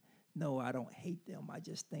educated and no, I don't hate them. I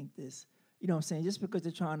just think this, you know what I'm saying? Just because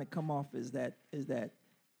they're trying to come off as that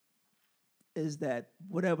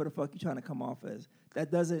whatever the fuck you're trying to come off as,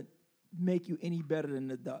 that doesn't make you any better than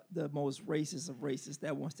the most racist of racists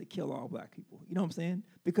that wants to kill all black people. You know what I'm saying?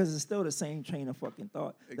 Because it's still the same train of fucking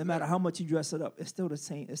thought. Exactly. No matter how much you dress it up, it's still the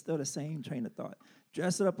same train of thought.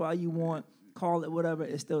 Dress it up all you want, call it whatever,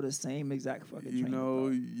 it's still the same exact fucking train of thought.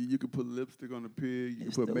 You can put lipstick on a pig,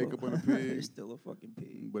 you can put makeup on a pig. It's still a fucking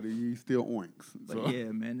pig. But he still oinks. But so.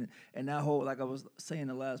 Yeah, man. And that whole, like I was saying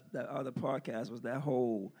that other podcast, was that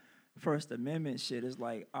whole First Amendment shit is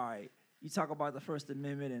like, all right, you talk about the First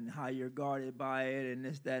Amendment and how you're guarded by it and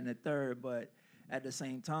this, that, and the third, but at the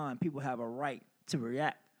same time, people have a right to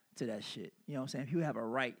react to that shit. You know what I'm saying? People have a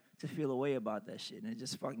right to feel a way about that shit, and it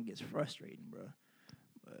just fucking gets frustrating, bro.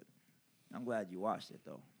 But I'm glad you watched it,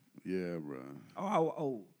 though. Yeah, bro.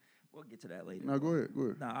 Oh, we'll get to that later. No, go ahead.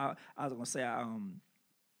 No, I was going to say, that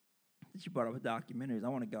you brought up documentaries. I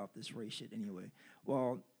want to get off this race shit anyway.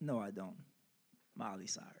 Well, no, I don't. Miley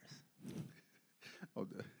Cyrus. Oh,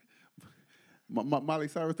 Miley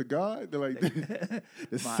Cyrus, the God, they're like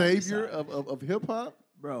the savior of hip hop,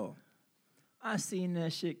 bro. I seen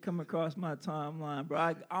that shit come across my timeline, bro.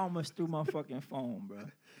 I almost threw my fucking phone, bro.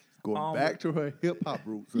 Going back to her hip hop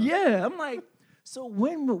roots. Huh? Yeah, I'm like, So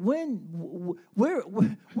where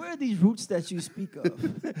are these roots that you speak of?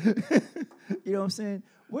 You know what I'm saying?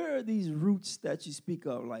 Where are these roots that you speak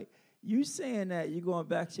of? Like you saying that you're going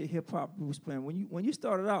back to your hip hop roots, man. When you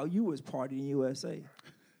started out, you was partying USA.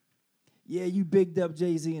 Yeah, you bigged up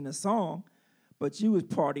Jay-Z in the song, but you was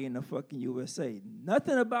partying in the fucking USA.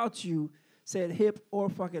 Nothing about you said hip or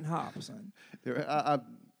fucking hop, son. I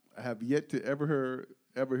have yet to ever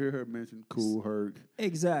hear her mention Kool Herc,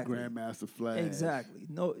 Exactly. Grandmaster Flash. Exactly.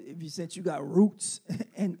 No, since you got roots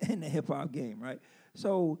in the hip hop game, right?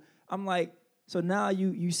 So I'm like, so now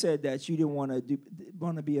you said that you didn't want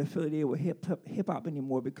to be affiliated with hip hop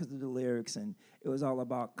anymore because of the lyrics, and it was all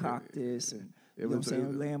about cock this and you know what I'm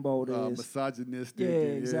saying, Lambo this, misogynistic. Yeah,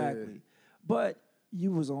 exactly. But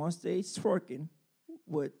you was on stage twerking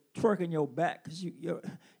your back because your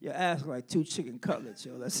ass like 2 chicken cutlets,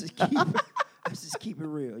 yo. Let's just keep it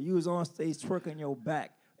real. You was on stage twerking your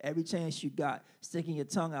back every chance you got, sticking your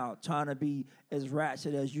tongue out, trying to be as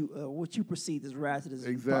ratchet as you, what you perceive as ratchet as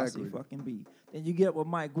you possibly fucking be. Then you get up with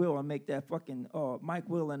Mike Will and make that fucking Mike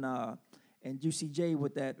Will and Juicy J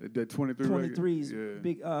with that 23s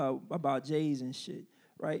big about J's and shit,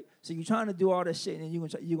 right? So you're trying to do all that shit, and then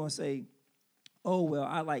you're gonna say, oh well,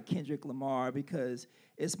 I like Kendrick Lamar because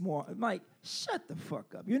it's more. Mike, shut the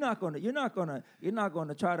fuck up. You're not gonna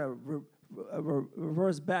try to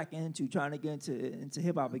reverse back into trying to get into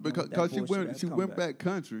hip hop again. Because she went back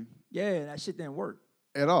country. Yeah, and that shit didn't work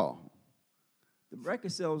at all. The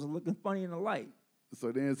record sales are looking funny in the light.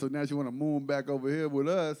 So now she want to moon back over here with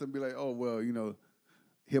us and be like, oh well, you know,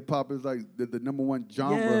 hip hop is like the number one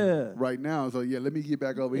genre right now. So yeah, let me get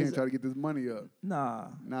back over here and try to get this money up. Nah,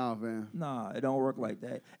 man. Nah, it don't work like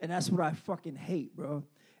that. And that's what I fucking hate, bro.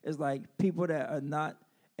 It's like people that are not,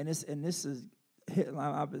 and this is,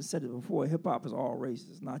 I've said it before. Hip hop is all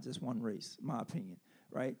races, not just one race, in my opinion,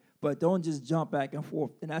 right? But don't just jump back and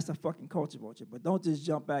forth, and that's the fucking culture vulture. But don't just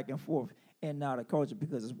jump back and forth and out of culture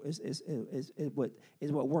because it's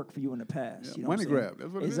what worked for you in the past. Yeah, you know money grab. That's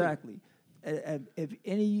what exactly. If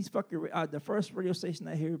any of these fucking the first radio station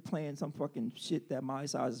I hear playing some fucking shit that Miley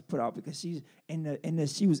Cyrus put out because she's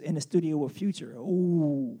she was in the studio with Future.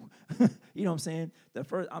 Ooh, you know what I'm saying? The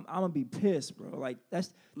first I'm gonna be pissed, bro. Like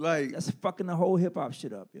that's fucking the whole hip hop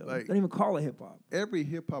shit up, yo. Like, don't even call it hip hop. Every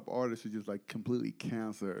hip hop artist should just like completely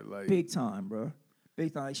cancel her, like big time, bro.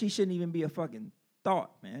 Big time. Like, she shouldn't even be a fucking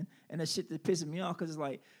thought, man. And that shit that pisses me off because it's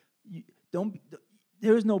like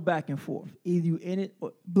there is no back and forth. Either you in it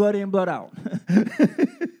or blood in, blood out.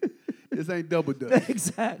 This ain't double dutch.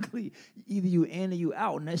 Exactly. Either you in or you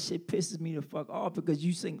out, and that shit pisses me the fuck off because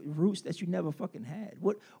you sing roots that you never fucking had.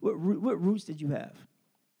 What roots did you have?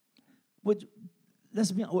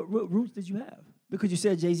 Let's be honest. What roots did you have? Because you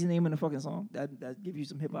said Jay-Z's name in the fucking song. That give you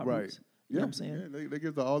some hip hop roots. You know what I'm saying? Yeah, they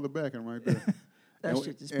give all the backing right there. That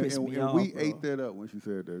shit just pissed me off. And we ate that up when she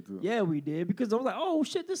said that too. Yeah, we did because I was like, oh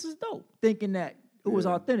shit, this is dope. Thinking that it was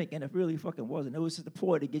authentic, and it really fucking wasn't. It was just a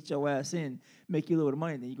ploy to get your ass in, make you a little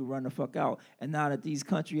money, then you can run the fuck out. And now that these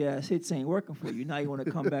country ass hits ain't working for you, now you want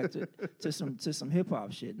to come back to some hip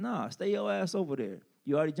hop shit. Nah, stay your ass over there.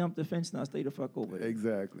 You already jumped the fence, now stay the fuck over there.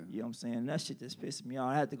 Exactly. You know what I'm saying? That shit just pissed me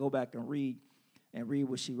off. I had to go back and read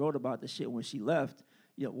what she wrote about the shit when she left.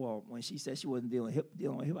 You know, well, when she said she wasn't dealing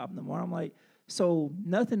with hip hop no more, I'm like, so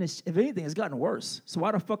nothing is. If anything, it's gotten worse. So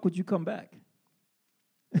why the fuck would you come back?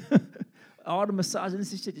 All the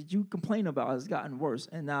misogynistic shit that you complain about has gotten worse.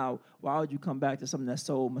 And now, why would you come back to something that's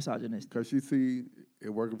so misogynistic? Because she see it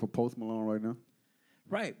working for Post Malone right now.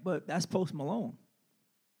 Right, but that's Post Malone.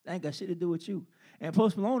 That ain't got shit to do with you. And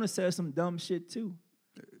Post Malone has said some dumb shit too.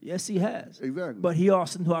 Yes, he has. Exactly. But he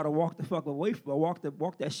also knew how to walk the fuck away from,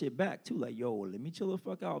 walk that shit back too. Like, yo, let me chill the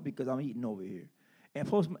fuck out because I'm eating over here. And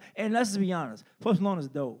let's just be honest, Post Malone is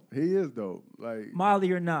dope. He is dope. Like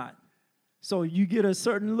Molly or not. So you get a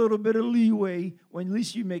certain little bit of leeway when at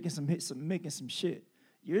least you making some hits, making some shit.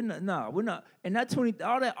 You're not, we're not. And that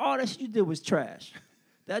all that shit you did was trash.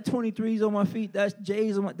 That 23s on my feet, that's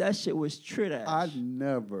J's on my, that shit was trash. I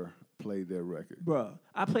never played that record. Bruh,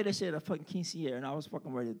 I played that shit at a fucking quinceañera and I was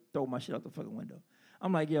fucking ready to throw my shit out the fucking window.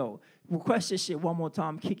 I'm like, yo, request this shit one more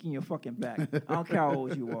time, I'm kicking your fucking back. I don't care how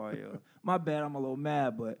old you are, yo. My bad, I'm a little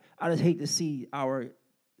mad, but I just hate to see our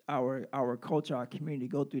culture, our community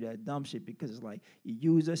go through that dumb shit because it's like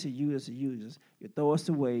you use us. You throw us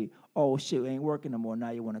away. Oh shit, it ain't working no more. Now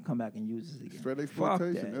you want to come back and use us again. Straight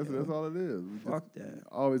exploitation. That's all it is. Fuck that.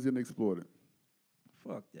 Always getting exploited.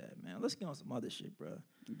 Fuck that, man. Let's get on some other shit, bro.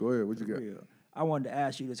 Go ahead. What you got? Real. I wanted to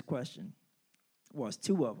ask you this question. Well, it's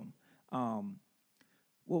two of them.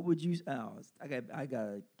 what would you? I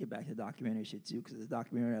gotta get back to the documentary shit too, because the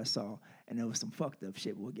documentary I saw, and there was some fucked up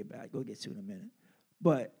shit. We'll get to in a minute.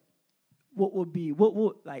 But what would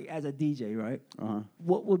like as a DJ, right?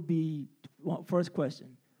 What would be first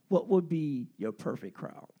question? What would be your perfect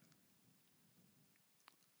crowd?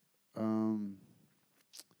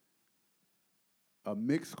 A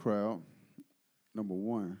mixed crowd, number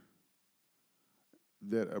one,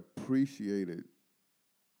 that appreciated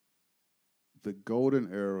the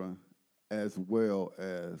golden era as well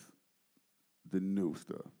as the new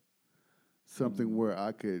stuff. Something where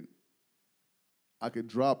I could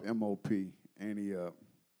drop MOP, Annie Up.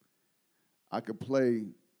 I could play,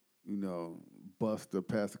 Buster,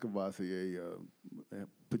 Pastor Cavassier,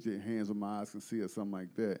 Put Your Hands on My Eyes and See, or something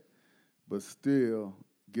like that, but still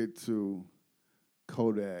get to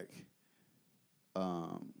Kodak.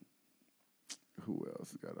 Who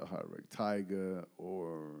else got a hot rate? Tiger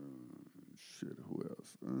or who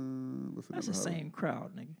else? That's the same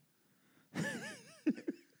crowd, nigga.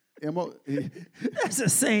 That's the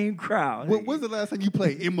same crowd. When's the last time you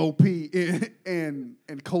played MOP and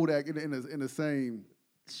Kodak in the same?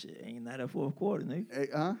 Shit, ain't that a fourth quarter,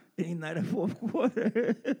 nigga? Ain't that a fourth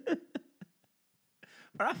quarter?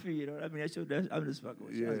 But I feel you, though. I mean, I'm just fucking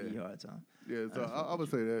with you. I give you a hard time. Yeah, so I would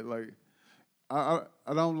say that, like, I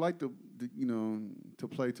don't like to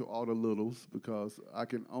play to all the littles because I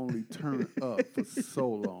can only turn up for so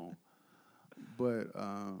long. But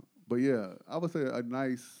yeah, I would say a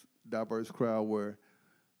nice diverse crowd where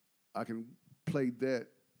I can play that,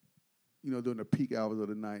 during the peak hours of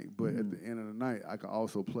the night. But at the end of the night, I can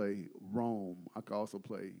also play Rome. I can also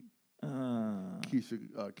play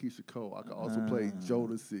Keisha Cole. I can also play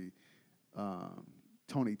Jodeci,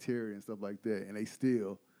 Tony Terry, and stuff like that, and they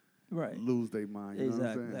still lose their mind. You know what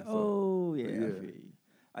I'm saying? I feel you.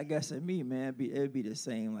 I guess at me, man, it'd be the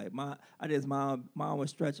same. Like mine would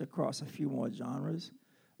stretch across a few more genres.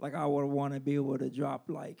 Like I would want to be able to drop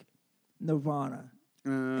like Nirvana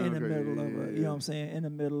in the middle of a, you know what I'm saying, in the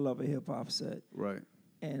middle of a hip hop set. Right.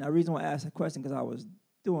 And the reason why I asked the question because I was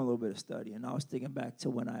doing a little bit of study, and I was thinking back to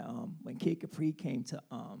when when Kid Capri came to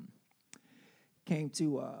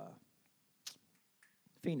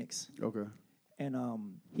Phoenix. Okay. And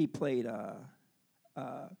he played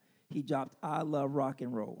he dropped I Love Rock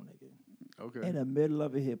and Roll, nigga. Okay. In the middle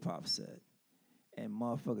of a hip hop set. And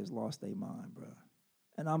motherfuckers lost their mind, bro.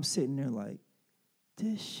 And I'm sitting there like,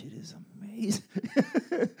 this shit is amazing.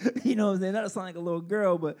 You know what I'm saying? That sound like a little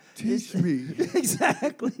girl, but teach me.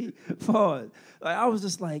 Exactly. Pause. Like I was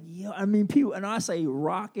just like, yo, I mean, people, and I say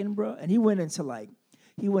rocking, bro. And he went into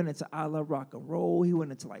I Love Rock and Roll. He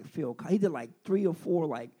went into like Phil. He did like 3 or 4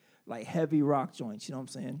 like heavy rock joints. You know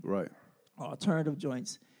what I'm saying? Right. Alternative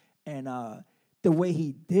joints, and the way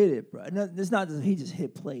he did it, bro. It's not that he just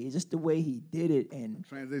hit play. It's just the way he did it and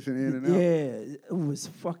transition in and out. Yeah, it was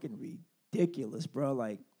fucking ridiculous, bro.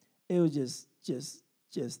 Like it was just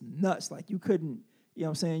nuts. Like you couldn't, you know what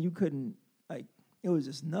I'm saying? You couldn't, like, it was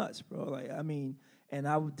just nuts, bro. Like I mean, and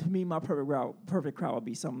to me, my perfect crowd would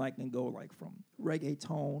be something I can go like from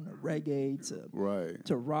reggaeton to reggae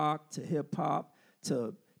to rock to hip hop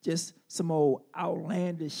to just some old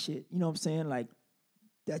outlandish shit. You know what I'm saying? Like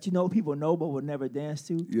that people know but would never dance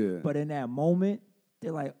to. Yeah. But in that moment,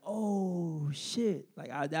 they're like, oh shit.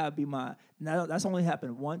 Like that would be my. Now that's only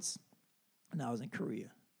happened once, and I was in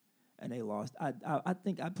Korea, and they lost. I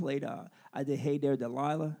think I played. I did Hey There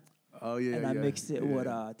Delilah. Oh yeah. And I mixed it with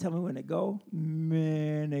Tell Me When to Go.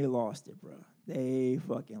 Man, they lost it, bro. They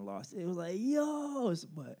fucking lost it. It was like, yo,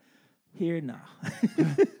 but here now.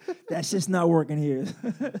 That's just not working here.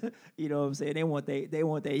 You know what I'm saying? They want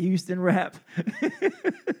that Houston rap.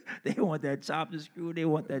 They want that chop and screw. They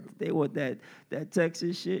want that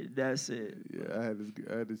Texas shit. That's it. Yeah, I had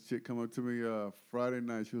this chick come up to me Friday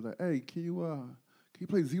night. She was like, "Hey, can you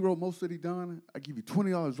play Zero Mo City Don? I give you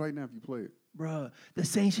 $20 right now if you play it." Bruh, the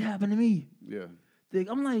same shit happened to me. Yeah.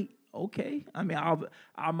 I'm like, okay. I mean,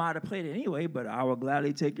 I might have played it anyway, but I would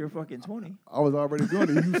gladly take your fucking 20. I was already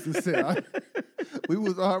doing the Houston set. We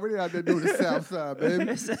was already out there doing the South Side,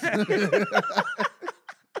 baby.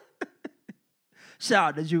 Shout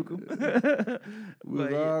out to Jukum. We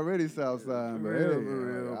was already South Side, man.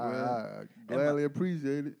 Real, I gladly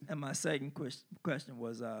appreciate it. And my second question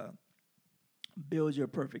was, build your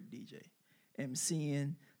perfect DJ.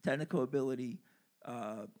 MCing, technical ability,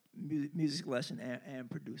 music lesson, and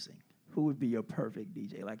producing. Who would be your perfect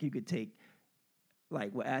DJ? Like you could take,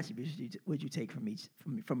 like what attributes would you take from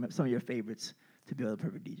some of your favorites to build a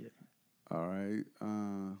perfect DJ? All right,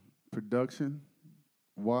 production,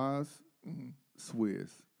 Waz,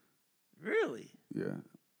 Swizz. Really? Yeah.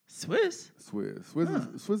 Swiss?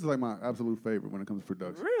 Swiss is like my absolute favorite when it comes to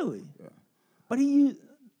production. Really? Yeah. But he used,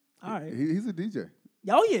 all right. He's a DJ.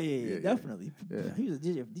 Oh, yeah, Yeah. definitely. Yeah. He was a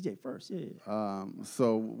DJ first, yeah.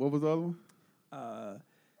 So what was the other one?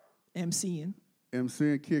 MCing, MC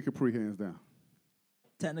and Kid Capri, hands down.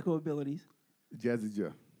 technical abilities, Jazzy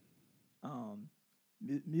Jeff,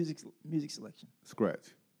 music selection.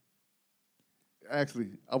 Scratch. Actually,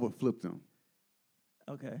 I would flip them.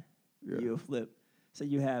 Okay. Yeah. You'll flip. So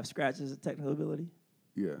you have Scratch's technical ability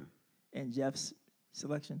Yeah, and Jeff's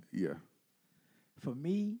selection. yeah. For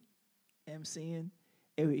me, MCing,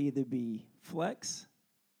 it would either be Flex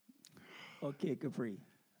or Kid Capri.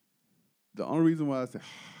 The only reason why I said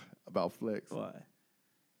about Flex, Why?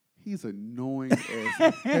 he's annoying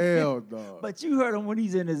as hell, dog. But you heard him when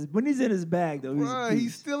he's in his bag though. Bruh,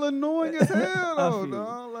 he's still annoying as hell, I though, feel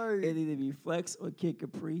dog. It'd Like, either be Flex or Kid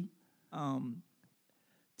Capri.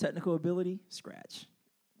 Technical ability, Scratch.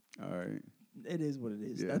 all right. It is what it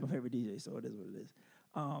is. Yeah. That's my favorite DJ, so it is what it is.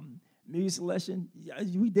 Music selection,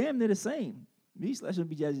 we damn near the same. Music selection would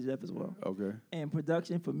be Jazzy Jeff as well. Okay. And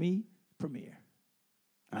production for me, Premier.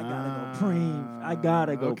 I gotta go Preem. I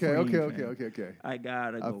gotta go okay, Preem. okay. fam. I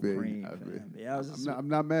gotta go feel you, Preem. I feel fam. you. Yeah, I was just I'm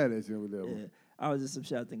not mad at you with that one. yeah, I was just some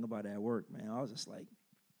shit I think about at work, man. I was just like,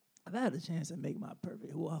 if I had a chance to make my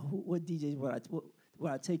perfect, what DJs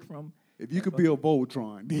would I take from? If you could be a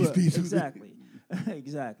Voltron, these Exactly,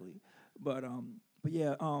 exactly. But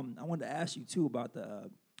yeah, I wanted to ask you too about the.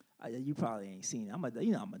 You probably ain't seen it. I'm a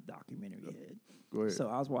documentary head. Go ahead. So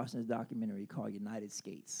I was watching this documentary called United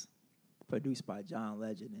Skates, produced by John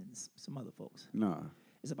Legend and some other folks. Nah.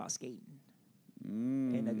 It's about skating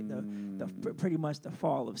and pretty much the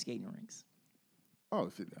fall of skating rinks.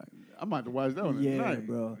 Oh shit! I might have to watch that one Yeah, tonight,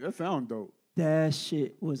 bro. That sounds dope. That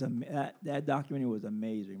shit was that documentary was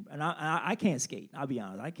amazing, and I can't skate. I'll be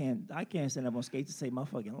honest, I can't stand up on skates to save my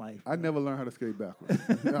fucking life. I never learned how to skate backwards.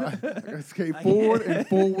 I can skate forward and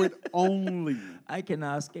forward only. I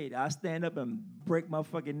cannot skate. I stand up and break my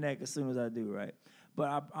fucking neck as soon as I do, right?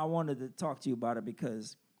 But I wanted to talk to you about it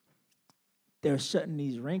because they're shutting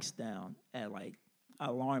these rinks down at like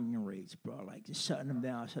alarming rates, bro. Like just shutting them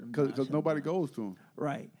down. Because nobody goes to them.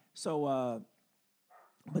 Right. So,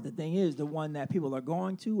 but the thing is, the one that people are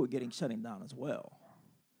going to are getting shutting down as well.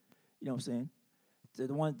 You know what I'm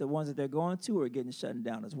saying? The ones that they're going to are getting shutting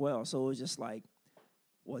down as well. So it's just like,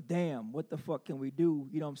 well, damn, what the fuck can we do?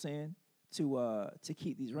 You know what I'm saying? To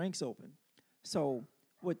keep these ranks open. So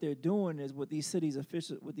what they're doing is what these city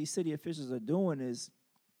officials are doing is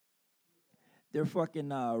they're fucking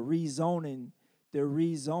rezoning. They're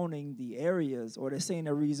rezoning the areas, or they're saying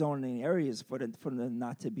they're rezoning the areas for them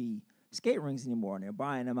not to be skate rinks anymore, and they're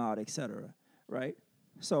buying them out, etc. Right?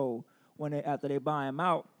 So after they buy them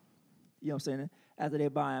out, you know what I'm saying? After they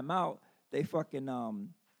buy them out, they fucking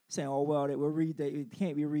saying, oh well, it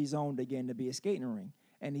can't be rezoned again to be a skating ring,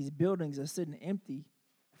 and these buildings are sitting empty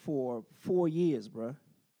for 4 years, bruh.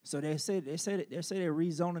 So they say they're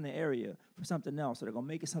rezoning the area for something else, so they're gonna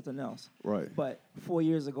make it something else. Right. But 4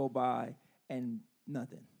 years go by and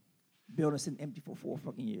nothing. Buildings sitting empty for 4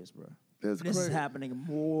 fucking years, bruh. This is happening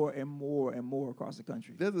more and more and more across the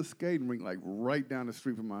country. There's a skating rink like right down the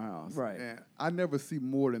street from my house. Right. And I never see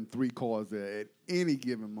more than 3 cars there at any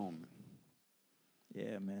given moment.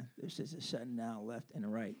 Yeah, man. There's just shutting down left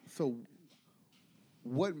and right. So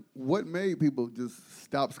what made people just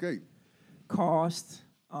stop skating? Cost,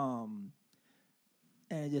 and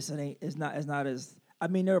it's not as. I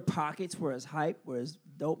mean, there are pockets where it's hype, where it's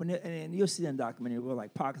dope, and you'll see in documentary where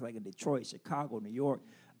like pockets like in Detroit, Chicago, New York,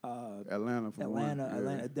 Atlanta,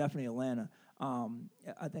 definitely Atlanta.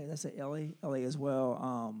 I think that's LA as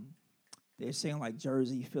well. They're saying like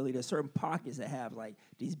Jersey, Philly. There's certain pockets that have like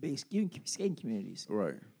these big skating communities.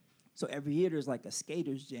 Right. So every year there's like a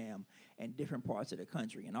skaters jam in different parts of the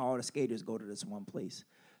country, and all the skaters go to this one place.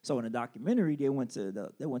 So in the documentary, they went to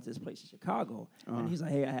this place in Chicago, and he's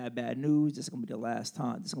like, "Hey, I had bad news. This is gonna be the last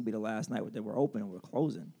time. This is gonna be the last night that we're open. We're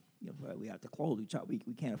closing. You know, we have to close. We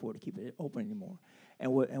can't afford to keep it open anymore."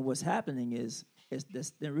 And what's happening is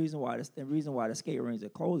the reason why the skate rinks are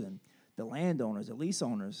closing. The landowners, the lease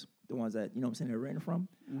owners, the ones that you know what I'm saying they're renting from,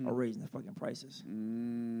 are raising the fucking prices.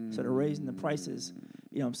 So they're raising the prices.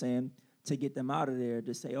 You know what I'm saying, to get them out of there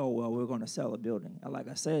to say, "Oh well, we're going to sell a building." And like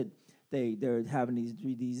I said. They're having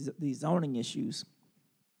these zoning issues,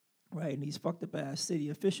 right? And these fucked up ass city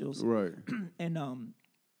officials, right? And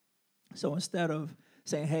so instead of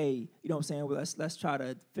saying, "Hey, you know what I'm saying? Well, let's try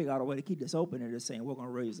to figure out a way to keep this open," they're just saying we're going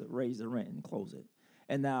to raise the rent and close it.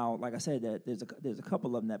 And now, like I said, that there's a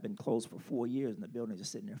couple of them that have been closed for 4 years, and the buildings are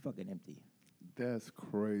sitting there fucking empty. That's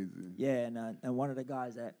crazy. Yeah, and one of the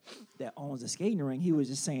guys that owns the skating ring, he was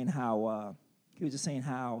just saying how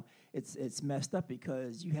it's messed up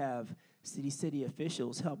because you have city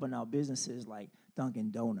officials helping out businesses like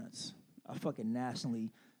Dunkin' Donuts, a fucking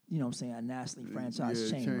nationally, you know what I'm saying, a nationally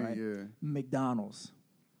franchised chain, right? Yeah. McDonald's,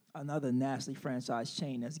 another nationally franchised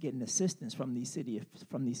chain that's getting assistance from these city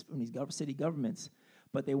governments,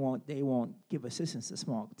 but they won't give assistance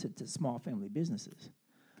to small family businesses.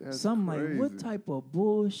 That's So I'm crazy. like, what type of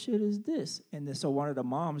bullshit is this? And then, so one of the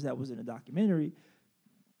moms that was in the documentary,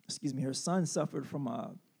 her son suffered from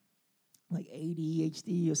like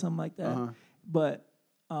ADHD or something like that. Uh-huh. But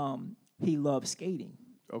he loved skating.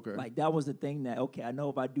 Okay. Like that was the thing that, okay, I know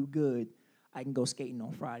if I do good, I can go skating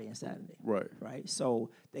on Friday and Saturday. Right. Right. So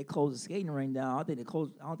they closed the skating ring down. I don't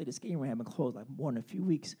think the skating ring had been closed like more than a few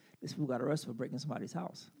weeks. This fool got arrested for breaking somebody's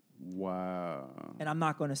house. Wow. And I'm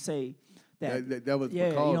not going to say that That was yeah,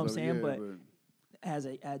 because you know what I'm of it, saying,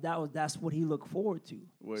 yeah, but that's what he looked forward to.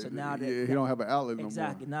 well, So now that he don't have an outlet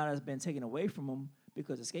exactly no more. now that's been taken away from him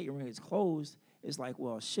because the skating ring is closed, it's like,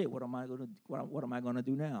 well, shit, what am I gonna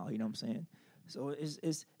do now? You know what I'm saying? So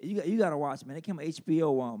it's you gotta watch, man. It came on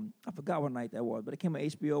HBO. I forgot what night that was, but it came on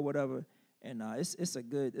HBO, whatever. And it's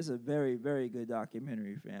a very, very good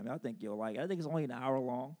documentary, fam. I think you'll like it. I think it's only an hour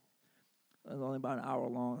long. It's only about an hour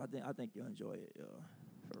long. I think you'll enjoy it,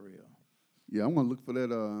 for real. Yeah, I'm gonna look for that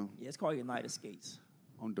Yeah, it's called United Skates.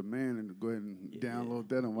 on demand and go ahead and Yeah, download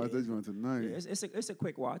that and watch yeah. that joint tonight. Yeah, it's a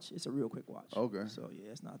quick watch. It's a real quick watch. Okay. So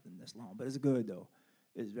yeah, it's nothing that's long, but it's good though.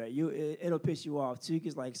 It's very it'll piss you off too,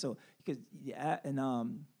 because yeah, and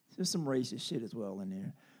there's some racist shit as well in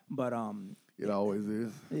there, but It always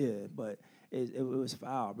is. yeah, but it was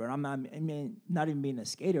foul, bro. I mean, not even being a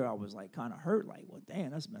skater, I was like kind of hurt, like, well,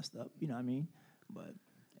 damn, that's messed up. You know what I mean? But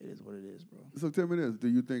it is what it is, bro. So tell me this: do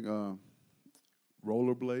you think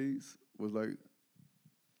rollerblades was like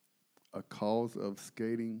a cause of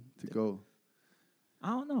skating to go? I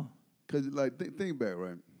don't know. Cause like think back,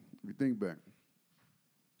 right? If you think back,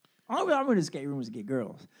 I went to the skate room to get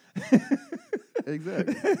girls.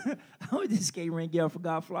 exactly. I went to the skate rink, get for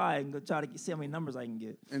God Fly, and go try to see how many numbers I can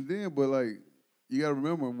get. And then, but like, you gotta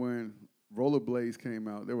remember when rollerblades came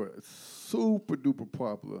out, they were super duper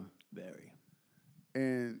popular, Very.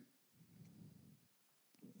 and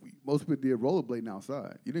most people did rollerblading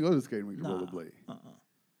outside. You didn't go to the skating rink to rollerblade.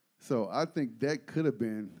 So I think that could have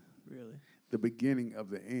been Really. the beginning of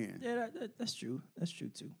the end. Yeah, that's true. That's true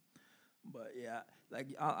too. But yeah, like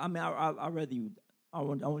I mean, I rather you. I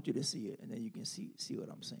want you to see it, and then you can see what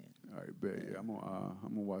I'm saying. All right, bet. Yeah, I'm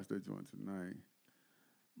gonna watch that joint tonight.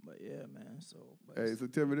 But yeah, man. So. But Hey, so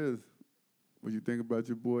tell me this: what you think about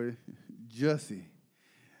your boy Jussie?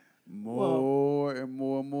 More and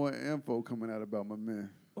more info coming out about my man.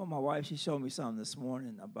 well, my wife, she showed me something this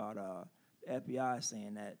morning about the FBI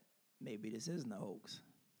saying that maybe this isn't a hoax.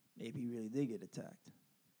 Maybe he really did get attacked.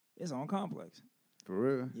 It's on Complex. For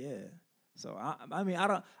real? Yeah. So I mean,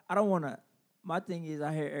 I don't want to. My thing is,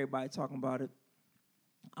 I hear everybody talking about it.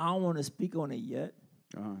 I don't want to speak on it yet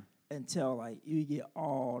until like you get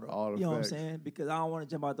all the you know facts. what I'm saying? Because I don't want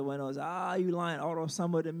to jump out the window and say, you lying. Although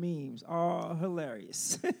some of the memes are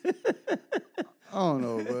hilarious. I don't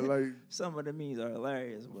know, but like Some of the memes are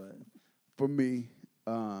hilarious, but for me,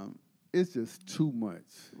 it's just too much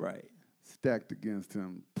right. stacked against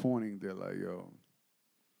him, pointing that like, yo,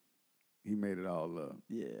 he made it all up.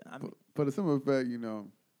 Yeah, I mean, For the simple fact, you know,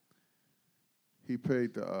 he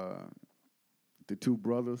paid the two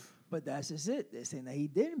brothers. but that's just it. They're saying that he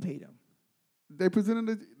didn't pay them. They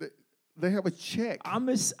presented they have a check. I'm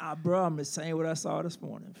just saying what I saw this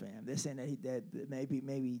morning, fam. They're saying that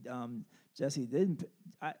maybe Jussie didn't.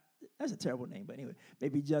 That's a terrible name, but anyway,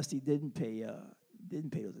 maybe Jussie didn't pay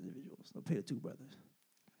those individuals. They'll pay the two brothers.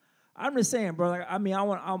 I'm just saying, bro. Like, I mean, I'm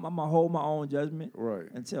gonna hold my own judgment Right.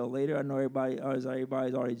 until later. I know everybody's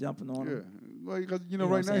already jumping on Yeah, him. well, because You know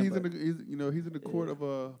right what now I'm he's saying, in the court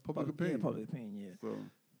of public opinion. Yeah, public opinion. Yeah. So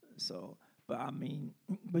So, but I mean,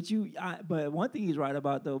 but one thing he's right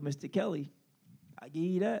about though, Mr. Kelly, I give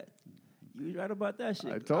you that. You was right about that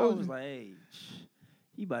shit. I told was you. like, hey,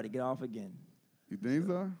 he about to get off again. you think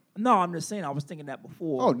so? No, I'm just saying. I was thinking that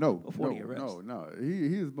before. Oh no, before the arrest. no.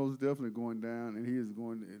 He is most definitely going down, and he's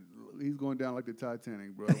going down like the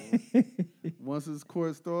Titanic, bro. Once his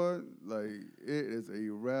court starts, like it is a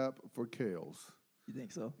wrap for Kales. You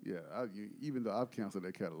think so? Yeah, even though I've canceled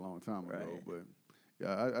that cat a long time ago, Right. but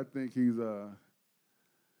yeah, I think he's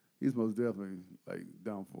most definitely like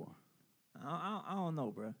done for. I don't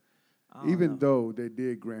know, bro. Even though they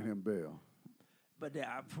did grant him bail, but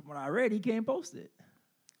from what I read, he can't post it.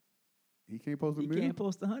 he can't post a He million. can't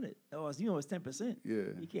post 100. Oh, it's 10%.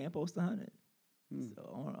 Yeah. He can't post 100.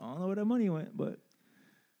 So I don't know where that money went, but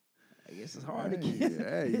I guess it's hard to Hey, keep.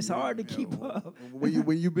 hey, It's you hard to know, keep up.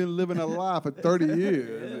 when you've been living a lie for 30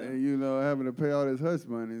 years Yeah. and, you know, having to pay all this hush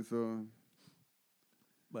money. So,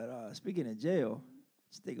 But speaking of jail,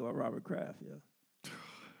 just think about Robert Kraft, yo.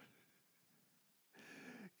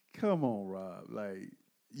 come on, Rob. Like,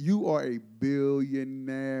 you are a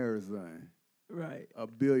billionaire, son. Right. A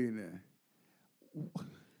billionaire.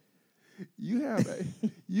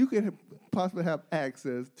 You can possibly have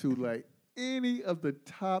access to like any of the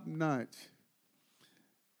top notch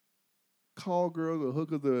call girls or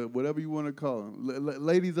hookers or whatever you want to call them,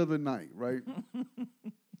 ladies of the night, right?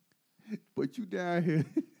 But you down here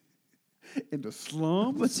in the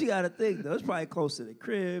slums, But you got to think, though, it's probably close to the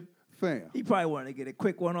crib. fam, He probably wanted to get a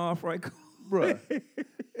quick one off right quick. bruh.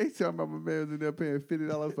 They talking about my man was in there paying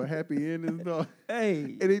 $50 for happy endings, dog. Hey,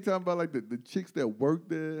 And they talking about like the chicks that work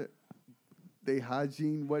there, they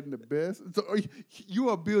hygiene wasn't the best. So you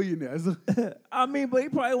are a billionaire, I mean, but he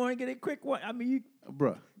probably want to get a quick one. I mean,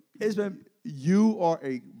 bruh. it's been. You are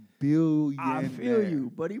a billionaire. I feel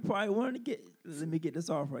you, but he probably wanted to get. Let me get this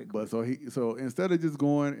off right quick. But so instead of just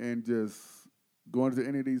going to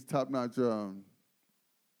any of these top notch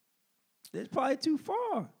It's probably too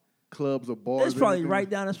far. clubs or bars, It's probably anything, right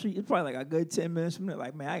down the street. It's probably like a good 10 minutes from there.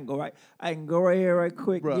 Like, man, I can go right here right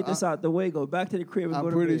quick, Bruh, get this out the way, go back to the crib and I'm go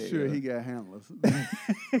to pretty bed. sure yo. he got handlers.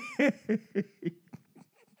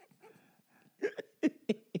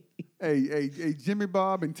 hey, Jimmy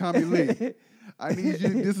Bob and Tommy Lee. I need you.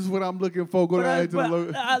 This is what I'm looking for. Go down here to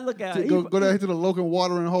the I look at it. go down here to the local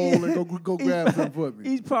watering hole and go grab something for me.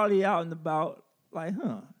 He's probably out and about, like,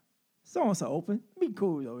 so-and-so open. Be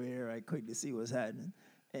cool over here right quick to see what's happening.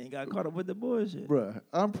 And got caught up with the bullshit. Bruh,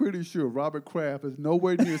 I'm pretty sure Robert Kraft is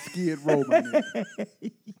nowhere near Skid Row, my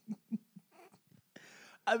nigga.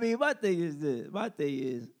 I mean, my thing is this. My thing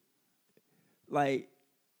is, like,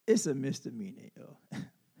 it's a misdemeanor, yo.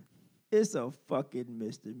 It's a fucking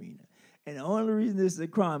misdemeanor. And the only reason this is a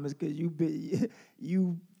crime is because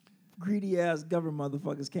you greedy ass government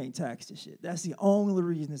motherfuckers can't tax the shit. That's the only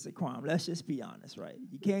reason it's a crime. Let's just be honest, right?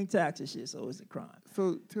 You can't tax the shit, so it's a crime.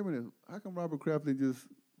 So tell me this: how come Robert Kraft didn't just,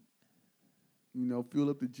 fuel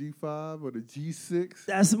up the G5 or the G6?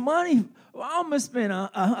 That's money. Well, I'm gonna spend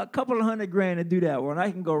a couple of $100,000 to do that one.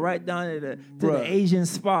 I can go right down to the Bruh. Asian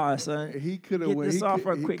spa, son. He could have Get went. this He off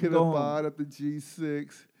right could quick have and go home. fired up the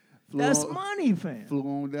G6. That's money, fam. Flew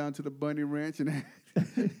on down to the Bunny Ranch, and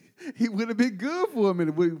he would have been good for a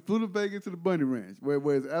minute. We flew to Vegas to the Bunny Ranch, where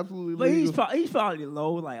it's absolutely But legal. he's probably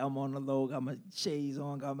low. Like, I'm on the low, got my shades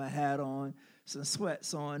on, got my hat on, some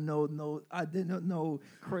sweats on, no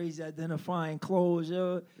crazy identifying clothes,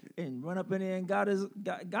 yo, and run up in there and got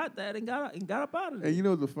that and got up out of there. And you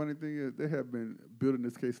know the funny thing is, they have been building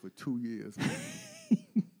this case for 2 years.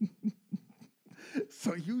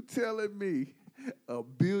 So you telling me a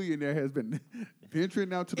billionaire has been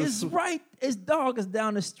venturing out to the It's right. It's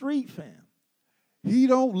down the street, fam. He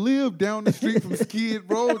don't live down the street from Skid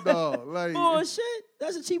Row, dog. Like, Bullshit.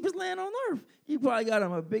 That's the cheapest land on earth. You probably got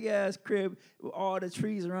him a big ass crib with all the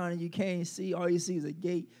trees around it. You can't see. All you see is a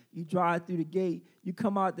gate. You drive through the gate. You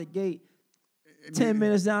come out the gate. 10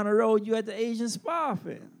 minutes down the road, you at the Asian spa,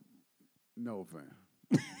 fam. no, fam.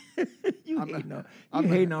 You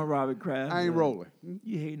hating on Robert Kraft. I ain't man. rolling.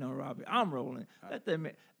 You hating on Robert. I'm rolling. Let that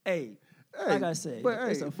man. Hey, Hey, like I said, but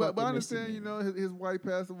it's hey, a but I fucking understand, misdemeanor. his wife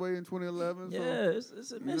passed away in 2011. Yeah, So,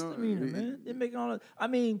 it's a misdemeanor, it- man. They making all. I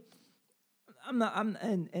mean,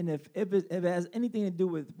 and if it has anything to do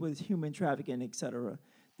with human trafficking, etc.,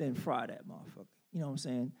 then fry that motherfucker. You know what I'm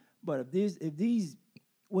saying? But if these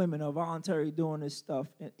women are voluntarily doing this stuff,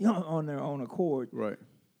 on their own accord, right.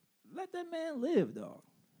 let that man live, dog.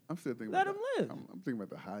 I'm still thinking. Let about him live. I'm thinking about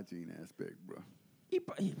the hygiene aspect, bro.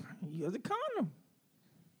 You're the condom.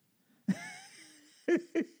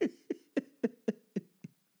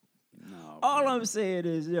 No. All I'm saying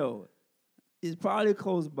is, it's probably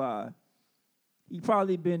close by. He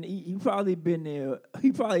probably been there.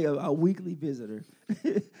 He probably a weekly visitor.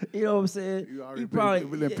 You know what I'm saying? You already He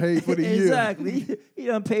probably been paid for the year. Exactly. He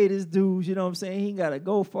done paid his dues. You know what I'm saying? He ain't got to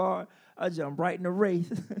go far. I jump right in the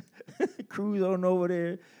Wraith, cruise on over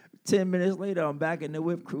there. 10 minutes later, I'm back in the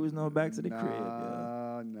whip, cruising on back to the crib.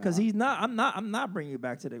 Nah. Because he's not. I'm not bringing you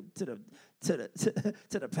back to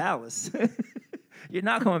the palace. You're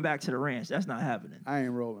not coming back to the ranch. That's not happening. I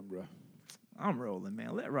ain't rolling, bro. I'm rolling,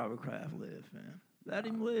 man. Let Robert Kraft live, man. Let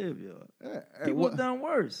him live, yo. Hey, People have done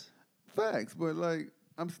worse. Facts, but like,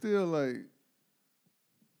 I'm still like,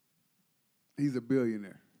 he's a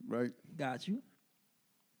billionaire, right? Got you.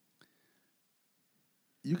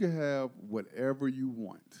 You can have whatever you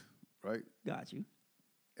want, right? Got you.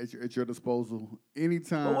 at your disposal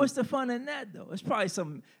anytime. But what's the fun in that though? It's probably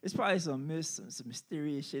some some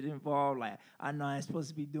mysterious shit involved. Like I know I ain't supposed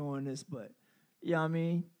to be doing this, but you know what I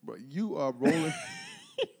mean? Bro, you are rolling.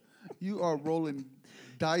 You are rolling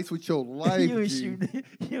dice with your life. you G.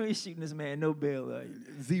 ain't shooting this man no bail, are you?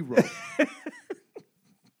 0.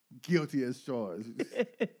 Guilty as charged.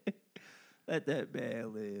 Let that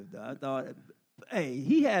man live. Though. I thought, hey,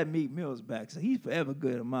 he had Meek Mill's back, so he's forever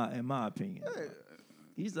good in my opinion. Hey.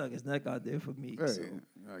 He stuck his neck out there for me. Hey, So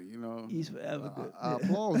you know, he's forever good. I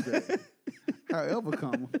applaud that. However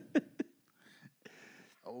come.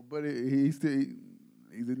 Oh, but he's a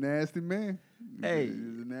nasty man. Hey. He's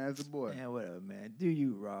a nasty boy. Man, whatever, man. Do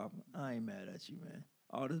you, Rob? I ain't mad at you, man.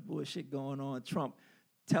 All this bullshit going on. Trump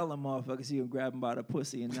telling motherfuckers he gonna grab him by the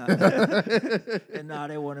pussy and not, and now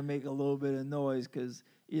they want to make a little bit of noise because,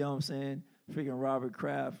 you know what I'm saying? Freaking Robert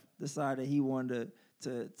Kraft decided he wanted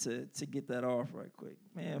to get that off right quick.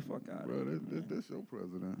 Man, fuck out of here. That's your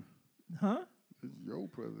president. Huh? It's your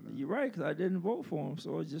president. You're right, because I didn't vote for him,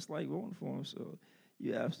 so it's just like voting for him. So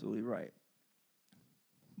you're absolutely right.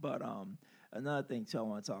 But another thing too I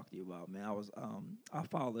want to talk to you about, man. I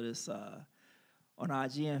follow this on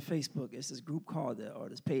IG and Facebook. It's this group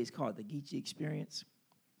this page called the Geechee Experience.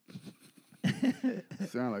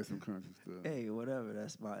 Sound like some country stuff. Hey, whatever.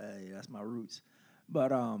 That's my roots.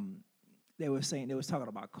 But they was talking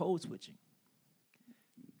about code switching.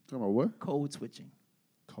 Talking about what? Code switching.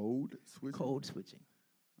 Code switching? Code switching.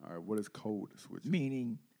 All right, what is code switching?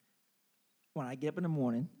 Meaning, when I get up in the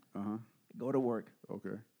morning, go to work,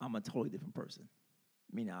 okay, I'm a totally different person.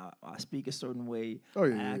 Meaning, I speak a certain way, I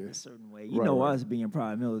act a certain way. You know us being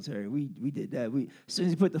private military, we did that. As soon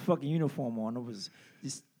as you put the fucking uniform on, it was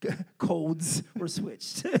just codes were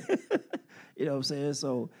switched. You know what I'm saying?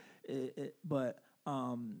 So, but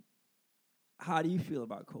how do you feel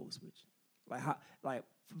about code switch?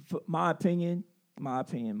 My opinion,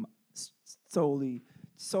 solely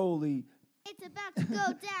It's about to go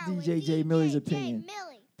down with DJ J Millie's opinion.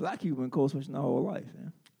 Millie. Black people been code switching their whole life,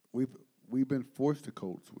 man. We've been forced to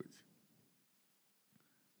code switch.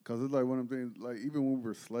 Because it's like one of them things, like even when we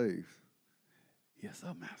were slaves, yes,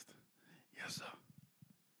 sir, master. Yes, sir.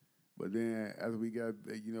 But then as we got,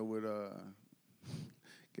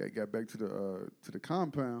 got back to the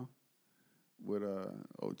compound with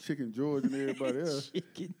old Chicken George and everybody else.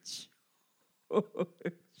 Chicken George.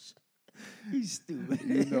 He's stupid.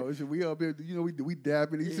 We up here, we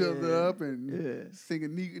dapping each other up and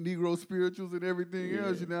singing Negro spirituals and everything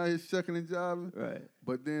else. You're out here shucking and jiving. Right.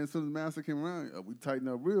 But then as soon as Master came around, we tightened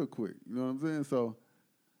up real quick. You know what I'm saying? So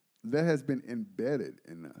that has been embedded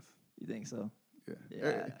in us. You think so?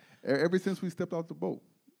 Yeah. Ever since we stepped off the boat.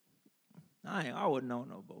 I wouldn't know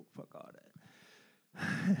no boat. Fuck all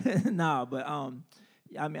that. Nah, but I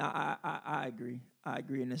mean, I agree. I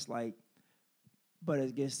agree, and it's like, but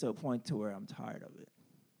it gets to a point to where I'm tired of it.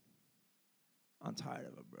 I'm tired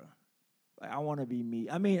of it, bro. Like, I want to be me.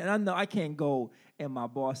 I mean, and I know I can't go in my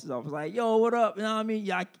boss's office like, yo, what up? You know what I mean?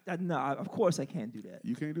 Yeah, no, of course I can't do that.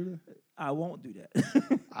 You can't do that? I won't do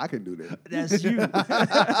that. I can do that. That's you.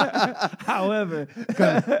 However,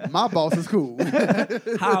 my boss is cool.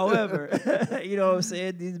 However, you know what I'm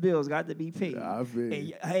saying? These bills got to be paid. I feel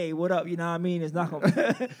and, hey, what up? You know what I mean? It's not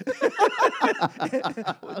gonna.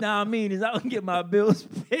 It's not gonna get my bills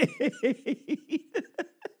paid.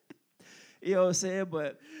 You know what I'm saying?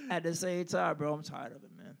 But at the same time, bro, I'm tired of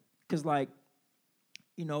it, man. Cause like,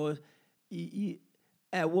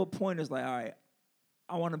 at what point is like, all right,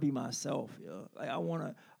 I want to be myself, yo. Like I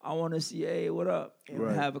want to see, hey, what up,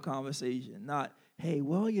 and have a conversation. Not, hey,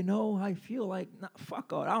 well, I feel like,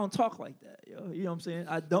 fuck all. I don't talk like that, yo. You know what I'm saying?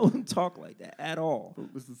 I don't talk like that at all.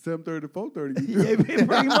 It's 7:30 to 4:30. Yeah,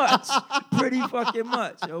 pretty much, pretty fucking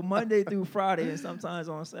much, yo. Monday through Friday, and sometimes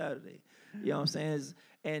on Saturday. You know what I'm saying?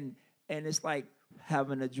 And it's like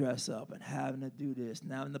having to dress up and having to do this,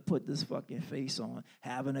 and having to put this fucking face on,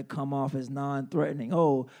 having to come off as non-threatening.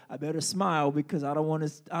 Oh, I better smile because I don't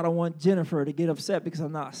want Jennifer to get upset because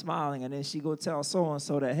I'm not smiling, and then she go tell so and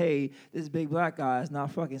so that, hey, this big black guy is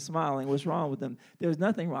not fucking smiling. What's wrong with them? There's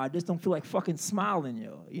nothing wrong. I just don't feel like fucking smiling,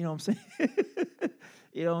 yo. You know what I'm saying?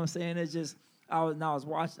 You know what I'm saying? It's just. I was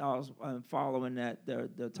following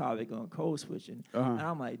the topic on code switching, and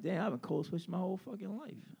I'm like, damn, I've been code switching my whole fucking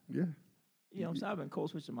life. Yeah. You know what I'm saying? I've been code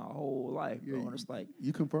switching my whole life, bro. And it's like,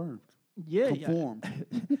 you confirmed. Yeah, conformed.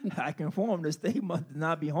 I conform to stay,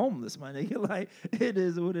 not be homeless, my nigga. Like, it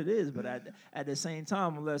is what it is. But at the same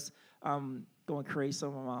time, unless I'm going to create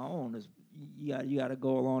some of my own, you got to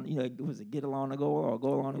go along. Was it get along to go or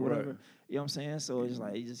go along or whatever? Right. You know what I'm saying? So it's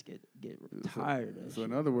like you just get tired of So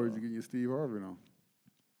in other words, you get your Steve Harvey on.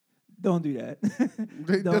 Don't do that.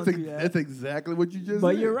 That's, Don't do that. that's exactly what you just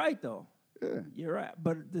But said. you're right, though. Yeah. You're right.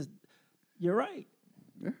 But you're right.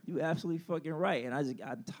 Yeah. You absolutely fucking right. And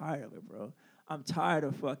I'm tired of it, bro. I'm tired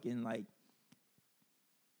of fucking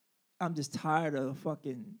I'm just tired of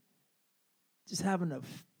fucking just having a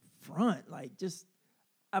front. Like, just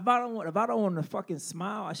if I don't want to fucking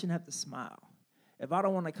smile, I shouldn't have to smile. If I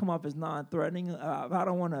don't want to come off as non-threatening, if I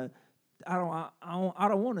don't want to, I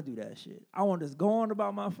don't want to do that shit. I want to just go on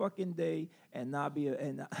about my fucking day and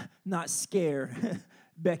not scare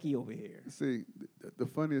Becky over here. See, the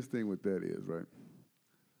funniest thing with that is, right,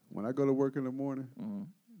 when I go to work in the morning,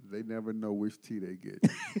 they never know which tea they get.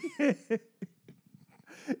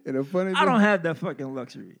 And the funny I thing, don't have that fucking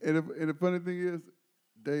luxury. and the funny thing is,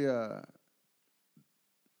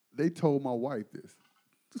 they told my wife this.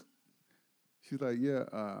 She's like, yeah,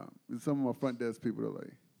 some of my front desk people are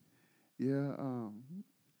like, yeah,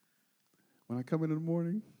 when I come in the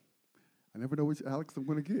morning, I never know which Alex I'm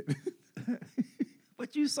going to get.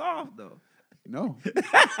 But you soft, though. No.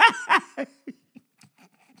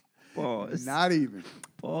 Pause. Not even.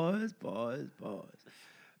 Pause.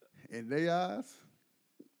 In their eyes,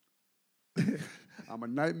 I'm a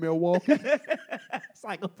nightmare walker.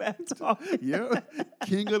 Psychopath talk. Yeah.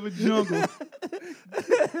 King of the jungle.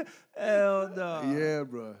 Hell no. Yeah,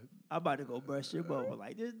 bro. I'm about to go brush your butt.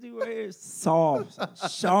 Like, this dude right here is soft.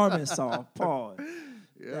 Charmin soft. Pause.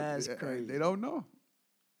 Yeah, That's crazy. They don't know.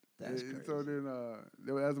 That's And crazy. so then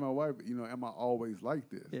they would ask my wife, am I always like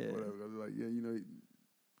this? Yeah. Whatever. I was like, yeah,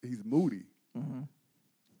 he's moody. Mhm.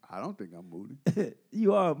 I don't think I'm moody.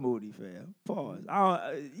 You are moody, fam. Pause.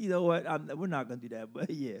 You know what? We're not gonna do that, but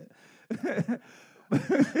yeah.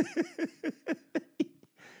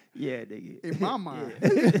 Yeah, nigga. In my mind. Yeah.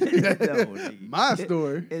 No, nigga. My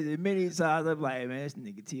story. And many times I'm like, man, this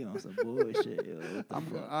nigga T on some bullshit. Yo. What the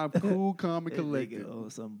fuck? I'm cool, calm, and This collected. nigga on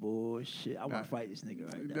some bullshit. I want to fight this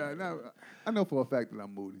nigga right now. Nah, I know for a fact that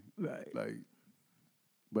I'm moody. Right.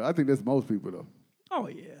 But I think that's most people though. Oh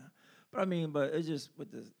yeah, but it's just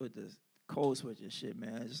with this code switching shit,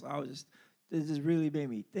 man. It just really made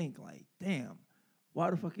me think, like, damn, why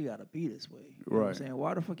the fuck you gotta be this way? You know what I'm Right. saying?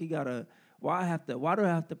 Why the fuck you gotta? Why do I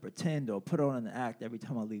have to pretend or put on an act every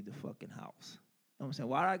time I leave the fucking house? You know what I'm saying?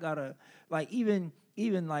 Why I gotta, like, even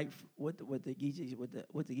like what the Geechee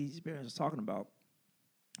experience was talking about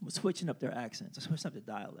was switching up their accents, switching up the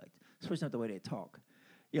dialect, switching up the way they talk.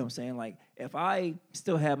 You know what I'm saying? Like, if I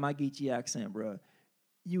still had my Geechee accent, bro,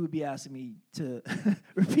 you would be asking me to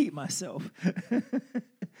repeat myself.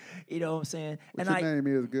 You know what I'm saying? What your name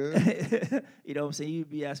is, good? You know what I'm saying? You'd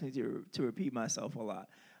be asking me to repeat myself a lot.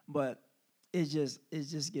 But it just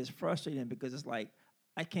gets frustrating because it's like,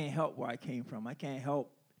 I can't help where I came from. I can't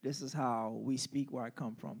help this is how we speak where I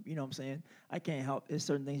come from. You know what I'm saying? I can't help. There's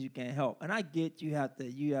certain things you can't help. And I get you have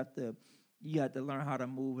to learn how to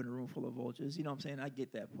move in a room full of vultures. You know what I'm saying? I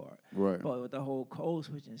get that part. Right. But with the whole code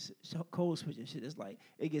switching shit, it's like,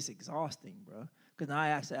 it gets exhausting, bro. Because now I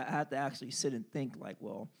have to actually sit and think, like,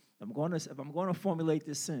 well, if I'm going to formulate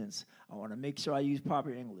this sentence, I want to make sure I use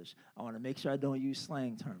proper English. I want to make sure I don't use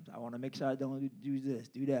slang terms. I want to make sure I don't do this,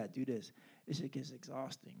 do that, do this. This shit gets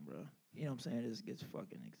exhausting, bro. You know what I'm saying? It just gets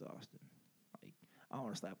fucking exhausting. Like, I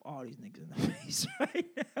want to slap all these niggas in the face right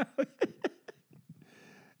now.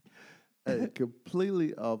 Hey,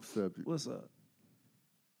 completely off subject. What's up?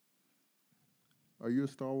 Are you a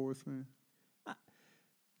Star Wars fan?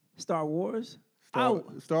 Star Wars?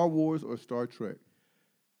 Star Wars or Star Trek?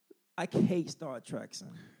 I hate Star Trek,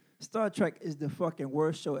 son. Star Trek is the fucking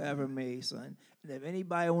worst show ever made, son. And if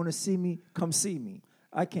anybody want to see me, come see me.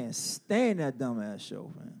 I can't stand that dumbass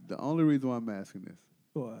show, man. The only reason why I'm asking this,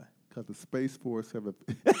 Why? because the Space Force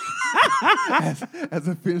has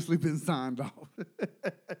officially been signed off.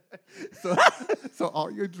 So all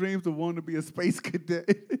your dreams of wanting to be a space cadet.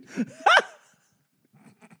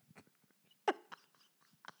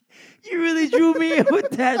 You really drew me in with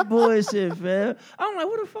that bullshit, fam. I'm like,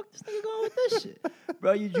 where the fuck this nigga going with this shit?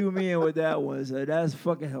 Bro, you drew me in with that one, so that's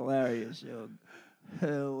fucking hilarious, yo.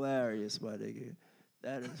 Hilarious, my nigga.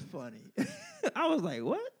 That is funny. I was like,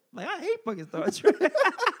 what? Like, I hate fucking Star Trek.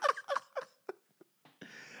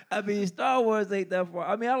 I mean, Star Wars ain't that far.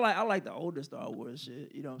 I mean, I like the older Star Wars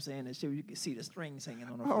shit. You know what I'm saying? That shit where you can see the strings hanging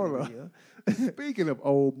on the Hold fucking on. video. Speaking of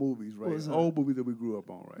old movies, right? What's up? Old movies that we grew up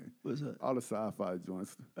on, right? What's up? All the sci-fi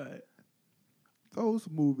joints. All right. Those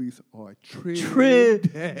movies are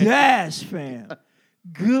Dash, fam.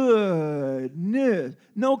 Goodness.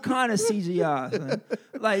 No kind of CGI, son.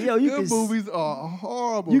 Like, yo, Good movies are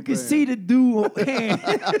horrible. You can man. see the dude hand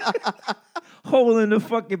holding the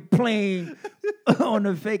fucking plane on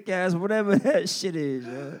the fake ass, whatever that shit is,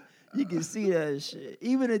 yo. You can see that shit.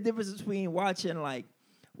 Even the difference between watching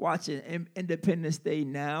Independence Day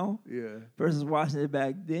now Yeah. versus watching it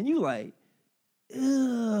back then. You like,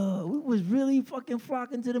 ew, we was really fucking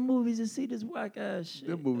flocking to the movies to see this whack ass shit.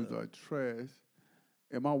 Them movies are trash.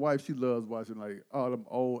 And my wife, she loves watching like all them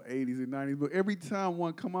old 80s and 90s. But every time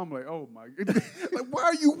one come on, I'm like, oh my God. Like, why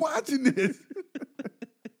are you watching this?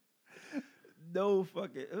 No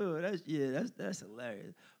fucking, that's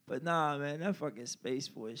hilarious. But nah, man, that fucking Space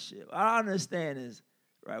Force shit. What I understand is,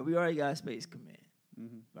 right, we already got Space Command,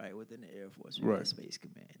 right, within the Air Force. We got Space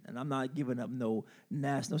Command. And I'm not giving up no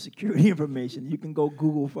national security information. You can go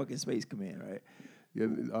Google fucking Space Command, right? Yeah,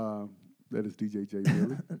 that is DJ J.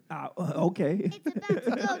 Billy. Okay. It's about to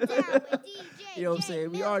go down with DJ. You know what I'm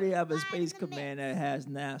saying? We already have a Space Command that has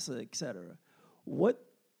NASA, et cetera. What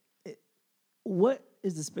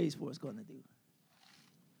is the Space Force going to do?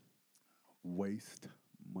 Waste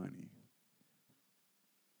money.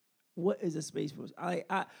 What is the Space Force?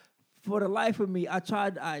 I for the life of me, I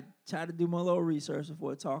tried to do my little research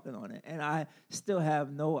before talking on it, and I still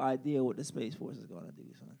have no idea what the Space Force is going to do,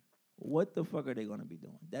 son. What the fuck are they going to be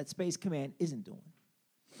doing that Space Command isn't doing?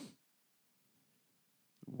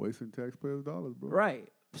 Wasting taxpayers' dollars, bro. Right.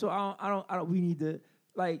 So I don't. We need to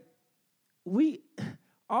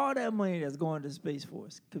all that money that's going to the Space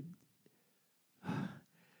Force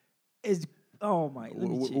is. Oh my! Let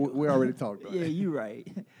me chill. We already talked about it. Yeah, you right.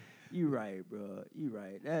 You right, bro. You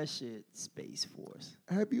right. That shit, Space Force.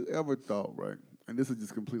 Have you ever thought, right? And this is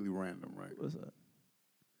just completely random, right? What's up,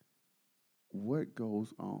 What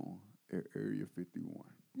goes on at Area 51?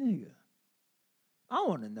 nigga? I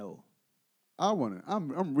want to know.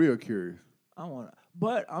 I'm real curious.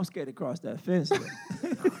 But I'm scared to cross that fence. Though.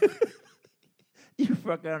 You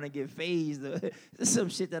fuck around and get phased. Some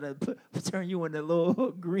shit that'll turn you into a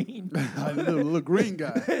little green. little green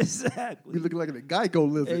guy. Exactly. You looking like a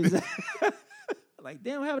Geico lizard. Exactly. Like,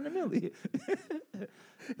 damn, what happened to Millie?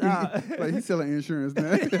 Nah. Like he's selling insurance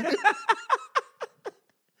now.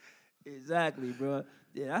 Exactly, bro.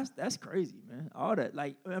 Yeah, that's crazy, man. All that.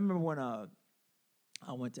 Like, I remember when I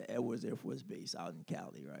went to Edwards Air Force Base out in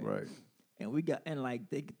Cali, right? Right. And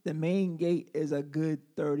the main gate is a good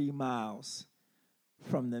 30 miles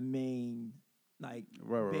from the main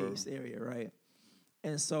base area, right?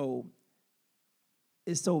 And so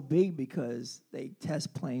it's so big because they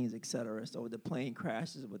test planes, et cetera. So the plane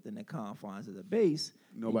crashes within the confines of the base.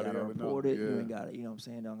 Nobody you gotta ever report know. it. You Yeah. ain't gotta, you know what I'm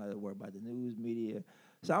saying? Don't gotta worry about the news media.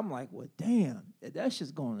 So I'm like, well, damn, if that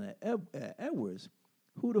shit's going on at Edwards,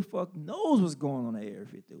 who the fuck knows what's going on at Area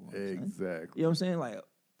 51? Son? Exactly. You know what I'm saying? Like,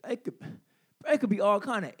 it could be all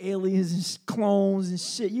kind of aliens and clones and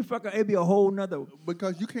shit. You fucking, it'd be a whole nother.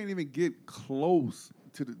 Because you can't even get close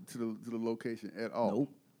to the location at all.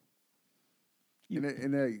 Nope.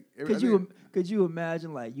 Could you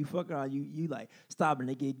imagine, like, you fuck around, you like stopping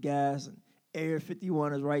to get gas and Area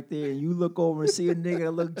 51 is right there, and you look over and see a nigga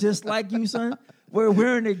that look just like you, son. We're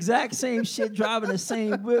wearing the exact same shit, driving the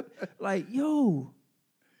same whip. Like, yo,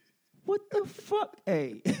 what the fuck?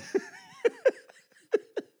 Hey.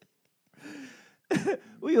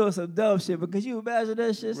 We on some dumb shit, because you imagine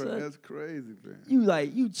that shit, Bro, son. that's crazy,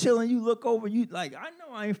 man. You chilling, you look over, you like, I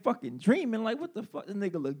know I ain't fucking dreaming. Like, what the fuck? The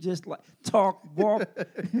nigga look just like, talk, walk.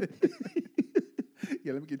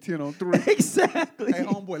 Yeah, let me get 10 on 3. Exactly. Hey,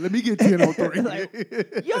 homeboy, let me get 10 on 3. Like,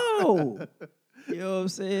 yo. You know what I'm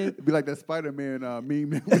saying? It'd be like that Spider-Man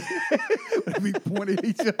meme. We pointed at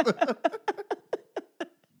each other.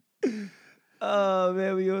 Oh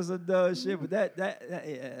man, we on some dumb shit, but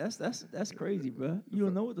that's crazy, bro. You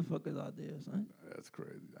don't know what the fuck is out there, son. That's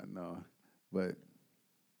crazy. I know, but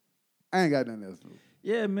I ain't got nothing else to do.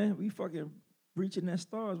 Yeah, man, we fucking reaching that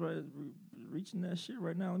stars, right? Reaching that shit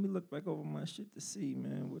right now. Let me look back over my shit to see,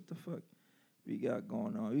 man, what the fuck we got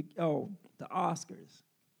going on. The Oscars.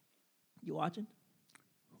 You watching?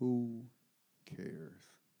 Who cares?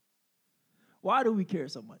 Why do we care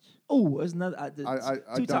so much? Oh, there's another.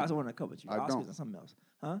 Two topics I want to cover with you. I Oscars don't. and something else,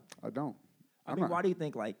 huh? I don't. I mean, why do you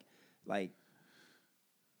think like I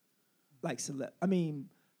mean,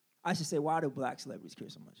 I should say, why do black celebrities care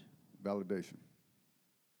so much? Validation.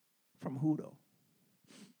 From who though?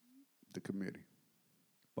 The committee.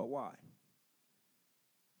 But why?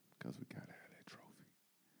 Because we gotta have that trophy.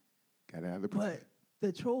 Gotta have the. But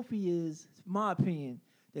the trophy is, in my opinion,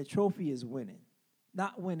 the trophy is winning.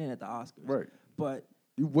 Not winning at the Oscars. Right. But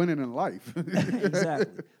you winning in life.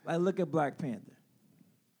 exactly. Like, look at Black Panther.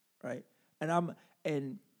 Right?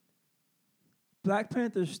 And Black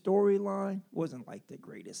Panther's storyline wasn't like the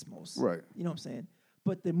greatest, most. Right. You know what I'm saying?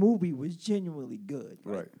 But the movie was genuinely good.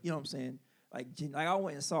 Right. Right. You know what I'm saying? Like I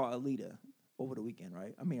went and saw Alita over the weekend,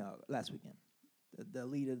 right? I mean, last weekend. the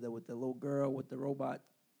leader with the little girl with the robot,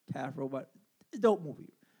 half robot. It's a dope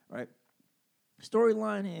movie, right?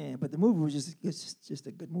 Storyline, and but the movie was just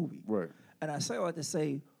a good movie. Right. And I say all that to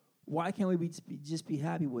say, why can't we just be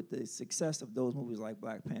happy with the success of those movies like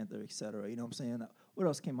Black Panther, et cetera? You know what I'm saying? What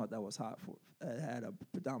else came out that was hot for had a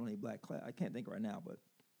predominantly black class? I can't think right now, but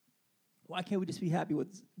why can't we just be happy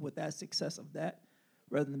with that success of that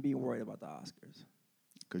rather than being worried about the Oscars?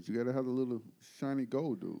 Because you got to have the little shiny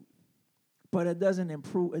gold, dude. But it doesn't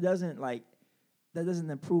improve. It doesn't that doesn't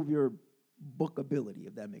improve your bookability,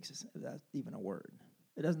 if that makes sense. If that's even a word.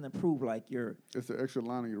 It doesn't improve your. It's an extra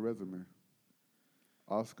line on your resume.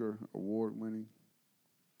 Oscar award winning,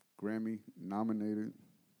 Grammy nominated.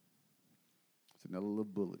 It's another little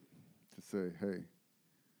bullet to say, hey,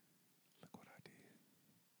 look what I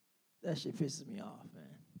did. That shit pisses me off,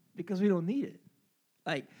 man. Because we don't need it.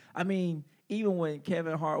 Like, I mean, even when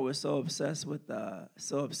Kevin Hart was so obsessed with used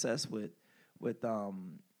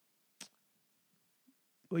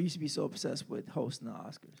to be so obsessed with hosting the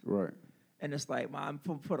Oscars. Right. And it's like,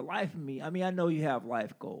 for the life of me, I mean, I know you have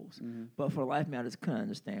life goals, but for the life of me, I just couldn't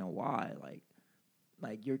understand why.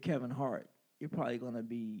 Like you're Kevin Hart, you're probably gonna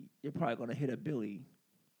hit a Billy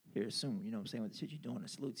here soon. You know what I'm saying, with the shit you're doing. I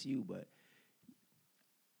salute to you, but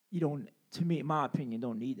you don't. To me, in my opinion,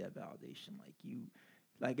 don't need that validation.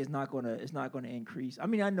 It's not gonna increase. I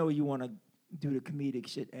mean, I know you want to do the comedic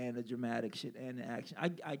shit and the dramatic shit and the action. I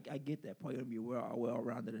get that. Probably gonna be a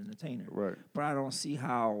well-rounded entertainer. Right. But I don't see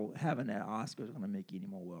how having that Oscar is gonna make you any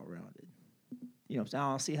more well-rounded. You know what I'm saying? I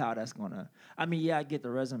don't see how that's gonna. I mean, yeah, I get the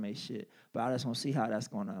resume shit, but I just don't see how that's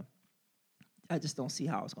gonna. I just don't see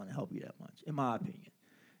how it's gonna help you that much, in my opinion.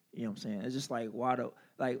 You know what I'm saying? It's just like the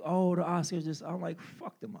Oscars just. I'm like,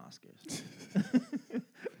 fuck them Oscars.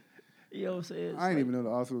 You know what I'm saying? I didn't even know the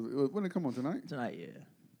Oscars. When it come on tonight? Tonight, yeah.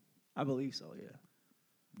 I believe so, yeah.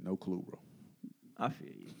 No clue, bro. I feel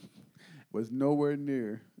you. Was nowhere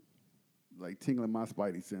near tingling my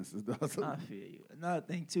spidey senses. I feel you. Another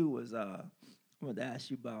thing too was I wanted to ask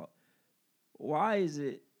you about why is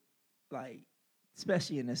it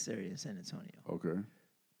especially in this area in San Antonio, Okay.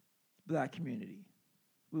 black community,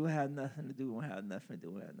 we will have nothing to do. We have nothing to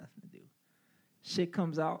do. We have nothing to do. Shit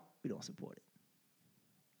comes out, we don't support it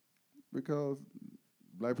Because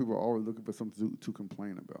black people are always looking for something to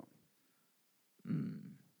complain about.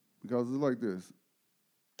 Because it's like this.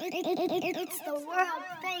 It's the world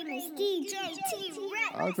famous DJ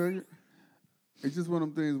T-Rex. I'll take it. It's just one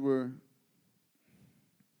of them things where,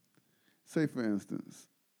 say for instance,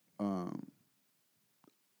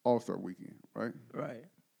 All-Star Weekend, right? Right.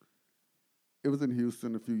 It was in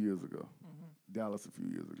Houston a few years ago. Dallas a few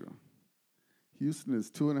years ago. Houston is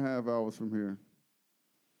 2.5 hours from here.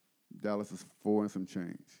 Dallas is 4 and some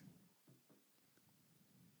change.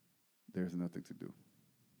 There's nothing to do.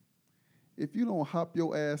 If you don't hop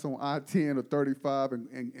your ass on I-10 or 35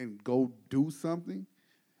 and go do something,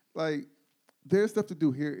 there's stuff to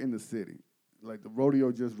do here in the city. Like the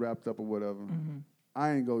rodeo just wrapped up or whatever.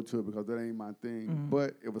 I ain't go to it because that ain't my thing,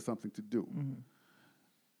 but it was something to do.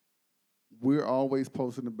 We're always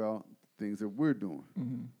posting about things that we're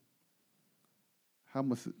doing. How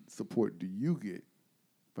much support do you get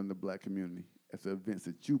from the black community at the events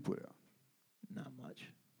that you put out? Not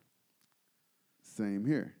much. Same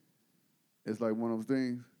here. It's like one of those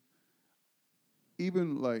things,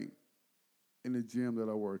 even in the gym that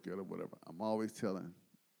I work at or whatever, I'm always telling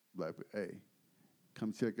black people, hey,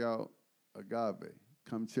 come check out Agave.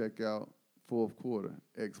 Come check out Fourth Quarter,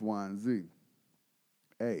 X, Y, and Z.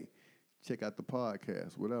 Hey, check out the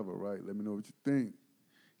podcast, whatever, right? Let me know what you think.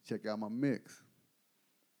 Check out my mix.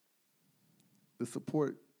 The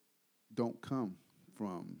support don't come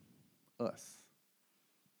from us.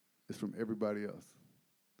 It's from everybody else.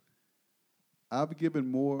 I've given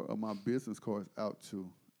more of my business cards out to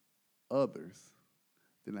others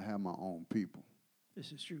than I have my own people.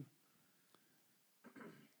 This is true.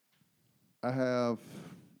 I have,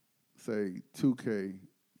 say, 2K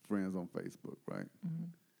friends on Facebook, right?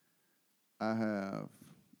 I have,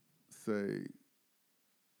 say,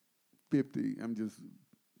 50, I'm just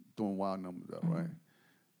throwing wild numbers out, right?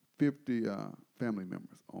 50 family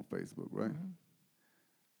members on Facebook, right?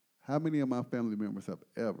 How many of my family members have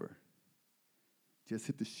ever just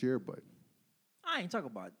hit the share button? I ain't talking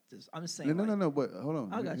about this. I'm just saying. No, but hold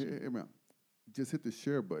on. I got you. Hear me out. Just hit the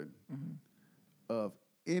share button of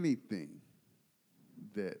anything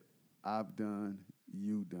that I've done,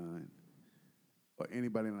 you done, or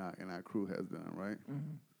anybody in our crew has done, right?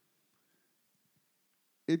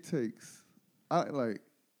 It takes, I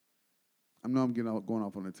know I'm going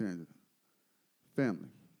off on a tangent. Family.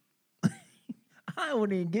 I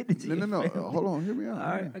won't even get into No. Hold on. Hear me out. All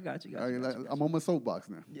right, I got you. All right, I'm on my soapbox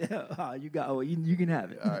now. Yeah, you got. Oh, you can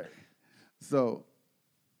have it. All right. So,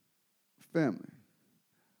 family,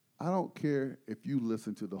 I don't care if you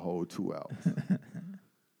listen to the whole 2 hours.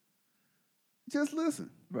 Just listen.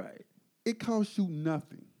 Right. It costs you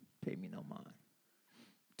nothing Pay me no mind.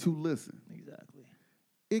 to listen. Exactly.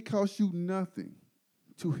 It costs you nothing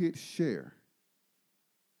to hit share.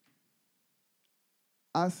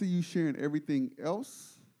 I see you sharing everything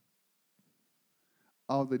else,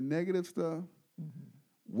 all the negative stuff,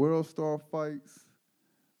 World Star fights,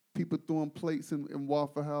 people throwing plates in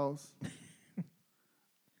Waffle House,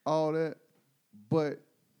 all that. But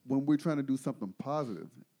when we're trying to do something positive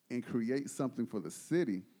and create something for the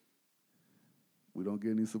city, we don't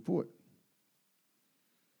get any support.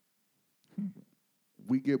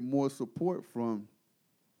 We get more support from,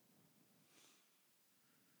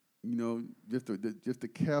 just a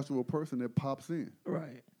casual person that pops in.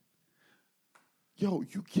 Right. Yo,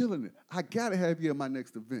 you killing it. I gotta have you at my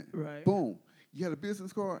next event. Right. Boom. You had a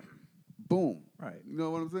business card? Boom. Right. You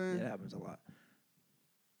know what I'm saying? That happens a lot.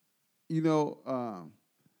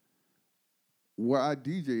 Where I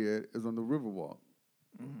DJ at is on the Riverwalk,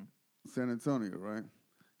 San Antonio, right?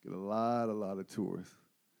 Get a lot of tourists.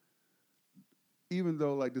 Even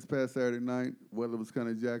though, like this past Saturday night, weather was kind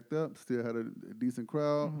of jacked up, still had a decent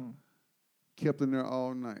crowd, kept in there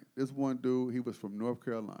all night. This one dude, he was from North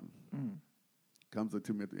Carolina, comes up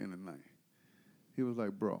to me at the end of the night. He was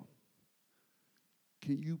like, bro,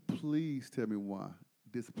 can you please tell me why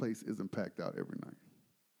this place isn't packed out every night?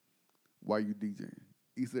 Why you DJing?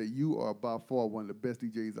 He said, you are by far one of the best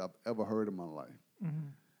DJs I've ever heard in my life.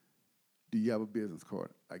 Do you have a business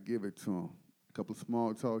card? I give it to him. A couple of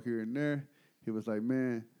small talk here and there. He was like,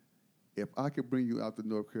 man, if I could bring you out to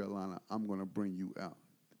North Carolina, I'm going to bring you out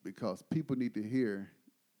because people need to hear,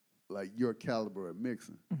 like, your caliber of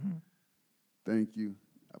mixing. Thank you.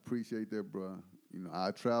 I appreciate that, bro.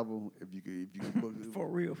 I travel if you could book For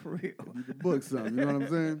real. if you could book something. You know what I'm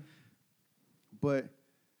saying? But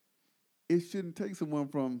it shouldn't take someone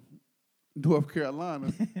from North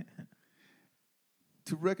Carolina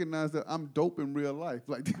to recognize that I'm dope in real life.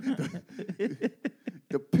 Like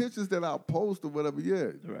the pictures that I post or whatever,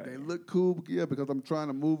 they look cool, because I'm trying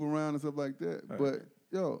to move around and stuff like that. Right. But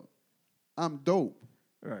yo, I'm dope.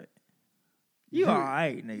 Right. You all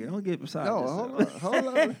right, nigga. Don't get beside yourself.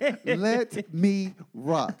 Hold on. Let me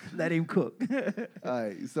rock. Let him cook. All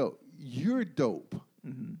right, so you're dope.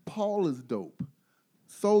 Paul is dope.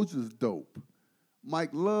 Soldier's dope. Mike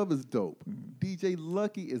Love is dope. DJ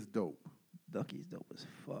Lucky is dope. Lucky's dope as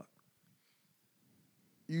fuck.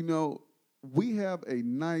 We have a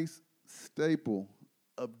nice staple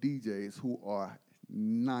of DJs who are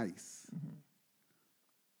nice.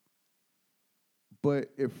 But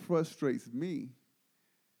it frustrates me.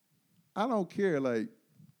 I don't care, like,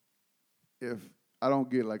 if I don't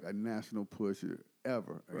get, like, a national push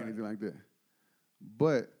ever or anything like that.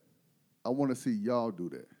 But I want to see y'all do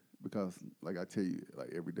that because, like I tell you, like,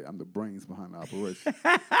 every day, I'm the brains behind the operation.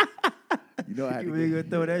 I had You to ain't gonna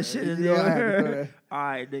throw that shit in I had to throw there. that. All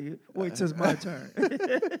right, nigga. Wait till it's my turn.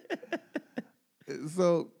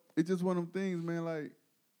 So it's just one of them things, man. Like,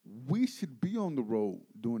 we should be on the road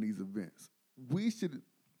doing these events. We should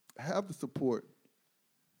have the support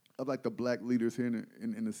of, like, the black leaders here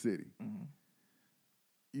in the city.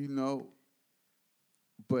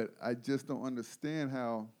 But I just don't understand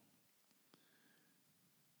how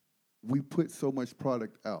we put so much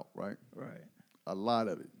product out, right? Right. A lot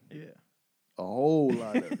of it. Yeah. A whole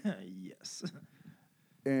lot of it. Yes.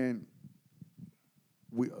 And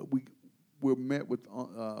we're met with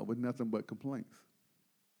nothing but complaints.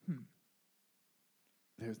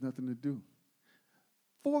 There's nothing to do.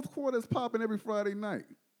 Fourth Quarter is popping every Friday night.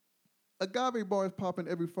 Agave Bar is popping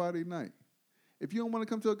every Friday night. If you don't want to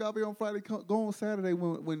come to Agave on Friday, go on Saturday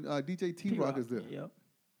when DJ T-Rock is there. Yep.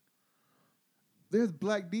 There's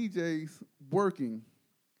black DJs working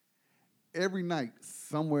every night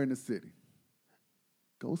somewhere in the city.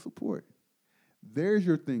 Go support. There's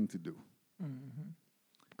your thing to do.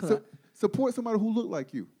 Support somebody who look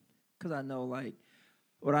like you. Because I know, like,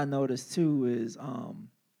 what I noticed too is,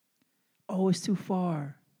 it's too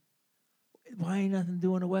far. Why ain't nothing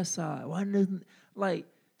doing the West Side? Why nothing? Like,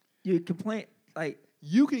 you complain, like,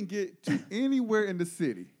 you can get to anywhere in the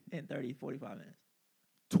city in 30, 45 minutes.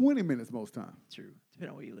 20 minutes most time. True.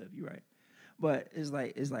 Depending on where you live, you're right. But it's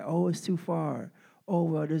like, it's too far. Oh,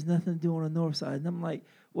 well, there's nothing to do on the North Side. And I'm like,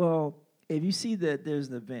 well, if you see that there's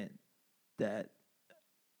an event that,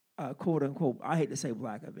 quote unquote, I hate to say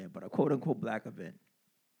black event, but a quote unquote black event,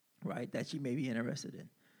 right, that you may be interested in.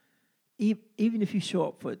 Even if you show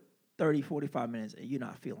up for 30, 45 minutes and you're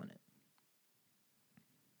not feeling it.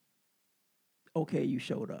 Okay, you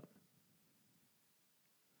showed up.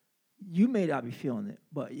 You may not be feeling it,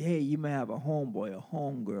 but hey, you may have a homeboy, a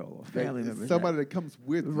homegirl, or family member. Somebody that comes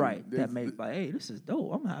with you. Right, that may be like, hey, this is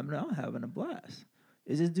dope. I'm having a blast.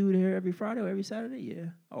 Is this dude here every Friday or every Saturday? Yeah.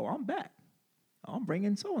 Oh, I'm back. I'm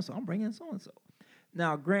bringing so-and-so. I'm bringing so-and-so.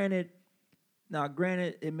 Now, granted,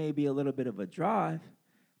 it may be a little bit of a drive,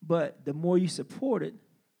 but the more you support it,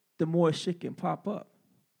 the more shit can pop up.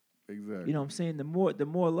 Exactly. You know what I'm saying? The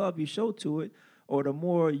more love you show to it, or the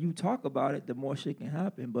more you talk about it, the more shit can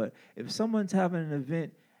happen. But if someone's having an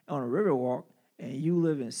event on a Riverwalk and you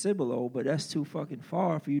live in Cibolo, but that's too fucking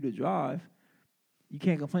far for you to drive, you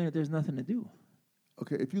can't complain that there's nothing to do.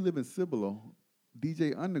 Okay, if you live in Cibolo,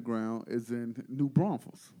 DJ Underground is in New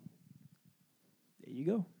Braunfels. There you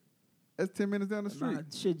go. That's 10 minutes down the street.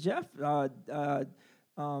 Shit, Jeff, I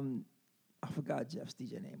forgot Jeff's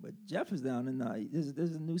DJ name, but Jeff is down in,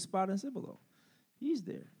 there's a new spot in Cibolo. He's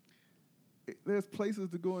there. There's places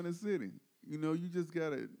to go in the city. You know, you just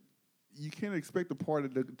gotta. You can't expect the party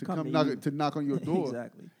to come knock on your door.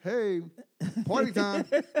 Exactly. Hey, party time.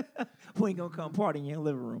 We ain't gonna come party in your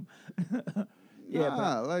living room.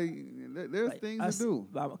 Yeah, there's things to do.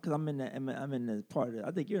 Because I'm in the part of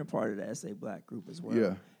I think you're in part of the SA Black group as well.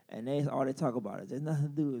 Yeah. And all they talk about is there's nothing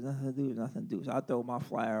to do, there's nothing to do, there's nothing to do. So I throw my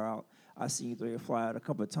flyer out. I see you throw your flyer out a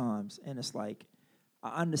couple of times, and it's like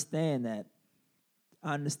I understand that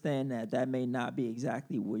that may not be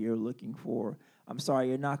exactly what you're looking for. I'm sorry,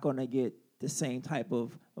 you're not going to get the same type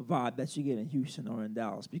of vibe that you get in Houston or in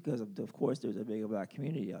Dallas because, of course, there's a bigger Black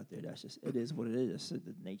community out there. It is what it is. It's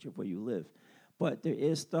the nature of where you live. But there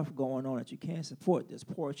is stuff going on that you can support. There's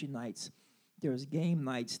poetry nights. There's game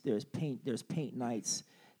nights. There's paint nights.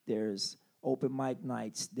 There's open mic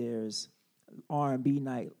nights. There's R&B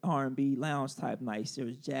lounge type nights.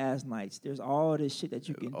 There's jazz nights. There's all this shit that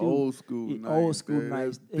you can do. Old school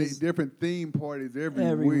nights. Different theme parties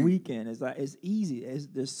every weekend. It's like it's easy.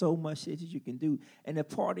 There's so much shit that you can do. And the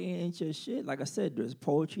party ain't just shit. Like I said, there's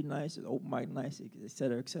poetry nights, there's open mic nights, et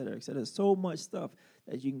cetera, et cetera, et cetera. There's so much stuff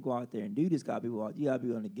that you can go out there and do. You gotta be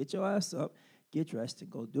willing to get your ass up, get dressed,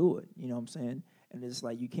 and go do it. You know what I'm saying? And it's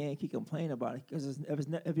like you can't keep complaining about it because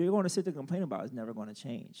if you're going to sit there and complain about it, it's never going to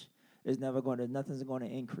change. Nothing's going to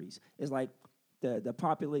increase. It's like the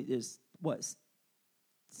population is what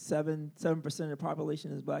 7% of the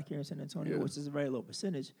population is Black here in San Antonio, which is a very low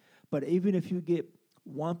percentage. But even if you get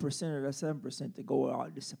 1% of that 7% to go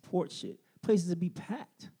out to support shit, places will be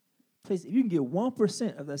packed. If you can get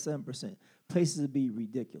 1% of that 7%, places will be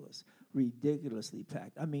ridiculously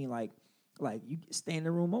packed. I mean, like you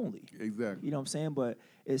standing room only. Exactly. You know what I'm saying? But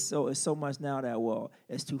it's so much now that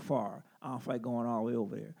it's too far. I don't feel like going all the way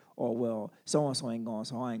over there. Or so and so ain't going,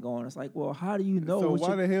 so I ain't going. It's like, how do you know? So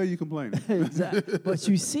why the hell are you complaining? Exactly. But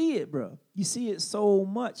you see it, bro. You see it so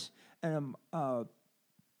much. And my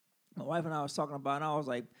wife and I was talking about it, and I was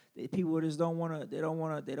like, people just don't want to get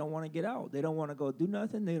out. They don't want to go do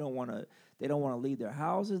nothing. They don't want to leave their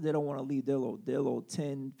houses. They don't want to leave their little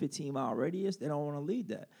 10, 15 mile radius. They don't want to leave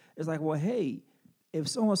that. It's like, well, hey, if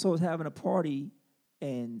so-and-so is having a party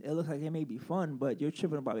and it looks like it may be fun, but you're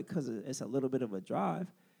tripping about it because it's a little bit of a drive,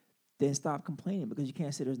 then stop complaining because you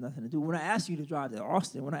can't say there's nothing to do. When I ask you to drive to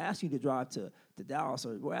Austin, when I ask you to drive to Dallas,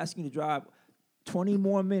 or we're asking you to drive 20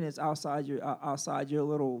 more minutes outside your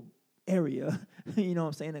little area, you know what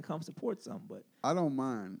I'm saying, and come support something. But I don't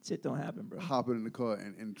mind. Shit don't happen, bro. Hopping in the car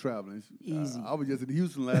and traveling. Easy. I was just in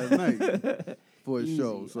Houston last night for a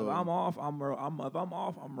show. So if I'm off, I'm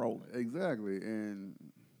rolling. Exactly, and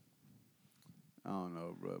I don't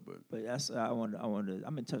know, bro, but that's I wanted.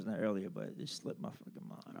 I've been touching that earlier, but it just slipped my fucking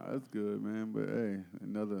mind. No, that's good, man. But hey,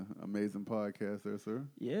 another amazing podcast there, sir.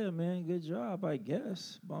 Yeah, man, good job, I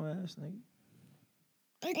guess. Bum ass nigga.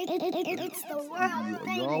 It's the world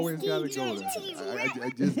You always gotta DJ go there. T-Rex. I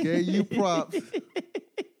just gave you props.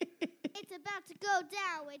 It's about to go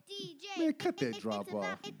down with DJ. Man, cut that drop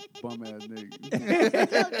off, bum ass nigga. Go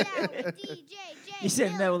down with DJ. You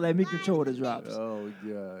said never let me control the drops. Oh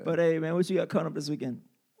god. But hey, man, what you got coming up this weekend?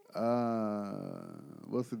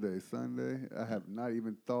 What's the day? Sunday. I have not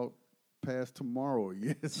even thought past tomorrow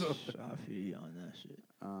yet. So I feel you on that shit.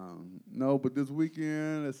 no, but this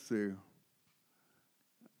weekend, let's see.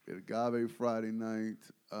 Agave Friday night.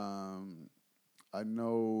 I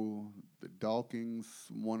know the Dawkins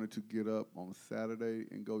wanted to get up on Saturday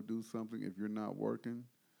and go do something. If you're not working,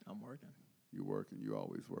 I'm working. You're working. You're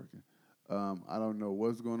always working. I don't know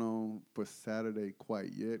what's going on for Saturday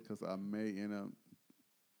quite yet because I may end up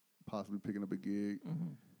possibly picking up a gig.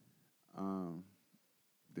 Mm-hmm.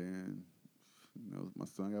 Then, my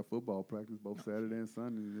son got football practice both Saturday and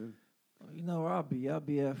Sunday. You know where I'll be? I'll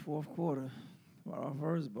be at fourth quarter for our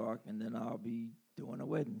first block, and then I'll be doing a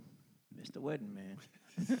wedding. Mr. Wedding Man.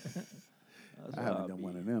 That's I where haven't I'll done be.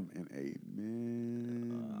 one of them in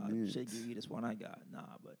I should give you this one I got. Nah,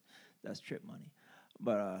 but that's trip money.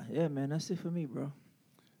 But yeah, man, that's it for me, bro.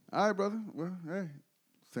 All right, brother. Well, hey,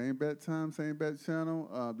 same bat time, same bat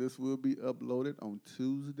channel. This will be uploaded on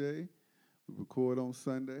Tuesday. We record on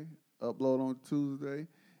Sunday, upload on Tuesday.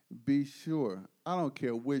 Be sure, I don't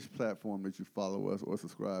care which platform that you follow us or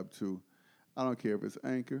subscribe to. I don't care if it's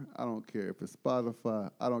Anchor. I don't care if it's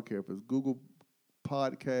Spotify. I don't care if it's Google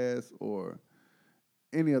Podcasts or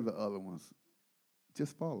any of the other ones.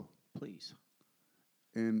 Just follow Please.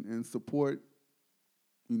 and support,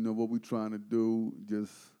 what we're trying to do.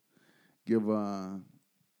 Just give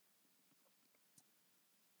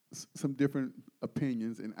some different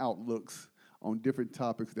opinions and outlooks on different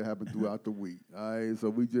topics that happen throughout the week. All right, so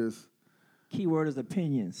we just Keyword is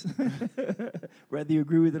opinions. Whether you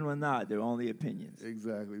agree with them or not, they're only opinions.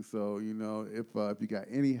 exactly. So if you got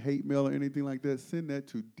any hate mail or anything like that, send that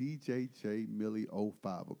to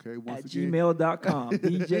DJJMillie05. Okay, At gmail.com.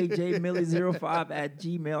 DJJMillie05 at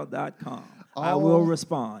gmail.com. I will All-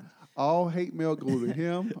 respond. All hate mail go to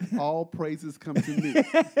him. All praises come to me.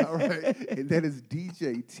 All right. And that is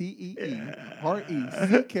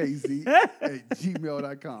DJTEERECKZ at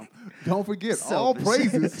gmail.com. Don't forget, all Selfish.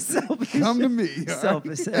 praises Selfish. come to me. All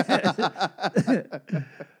right? Selfish.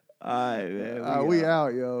 All right, man. We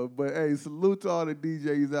out, yo. But hey, salute to all the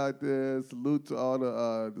DJs out there. Salute to all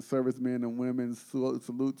the servicemen and women.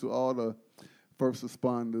 Salute to all the first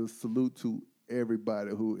responders. Salute to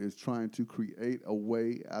everybody who is trying to create a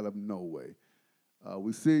way out of no way.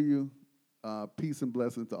 We see you. Peace and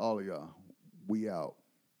blessings to all of y'all. We out.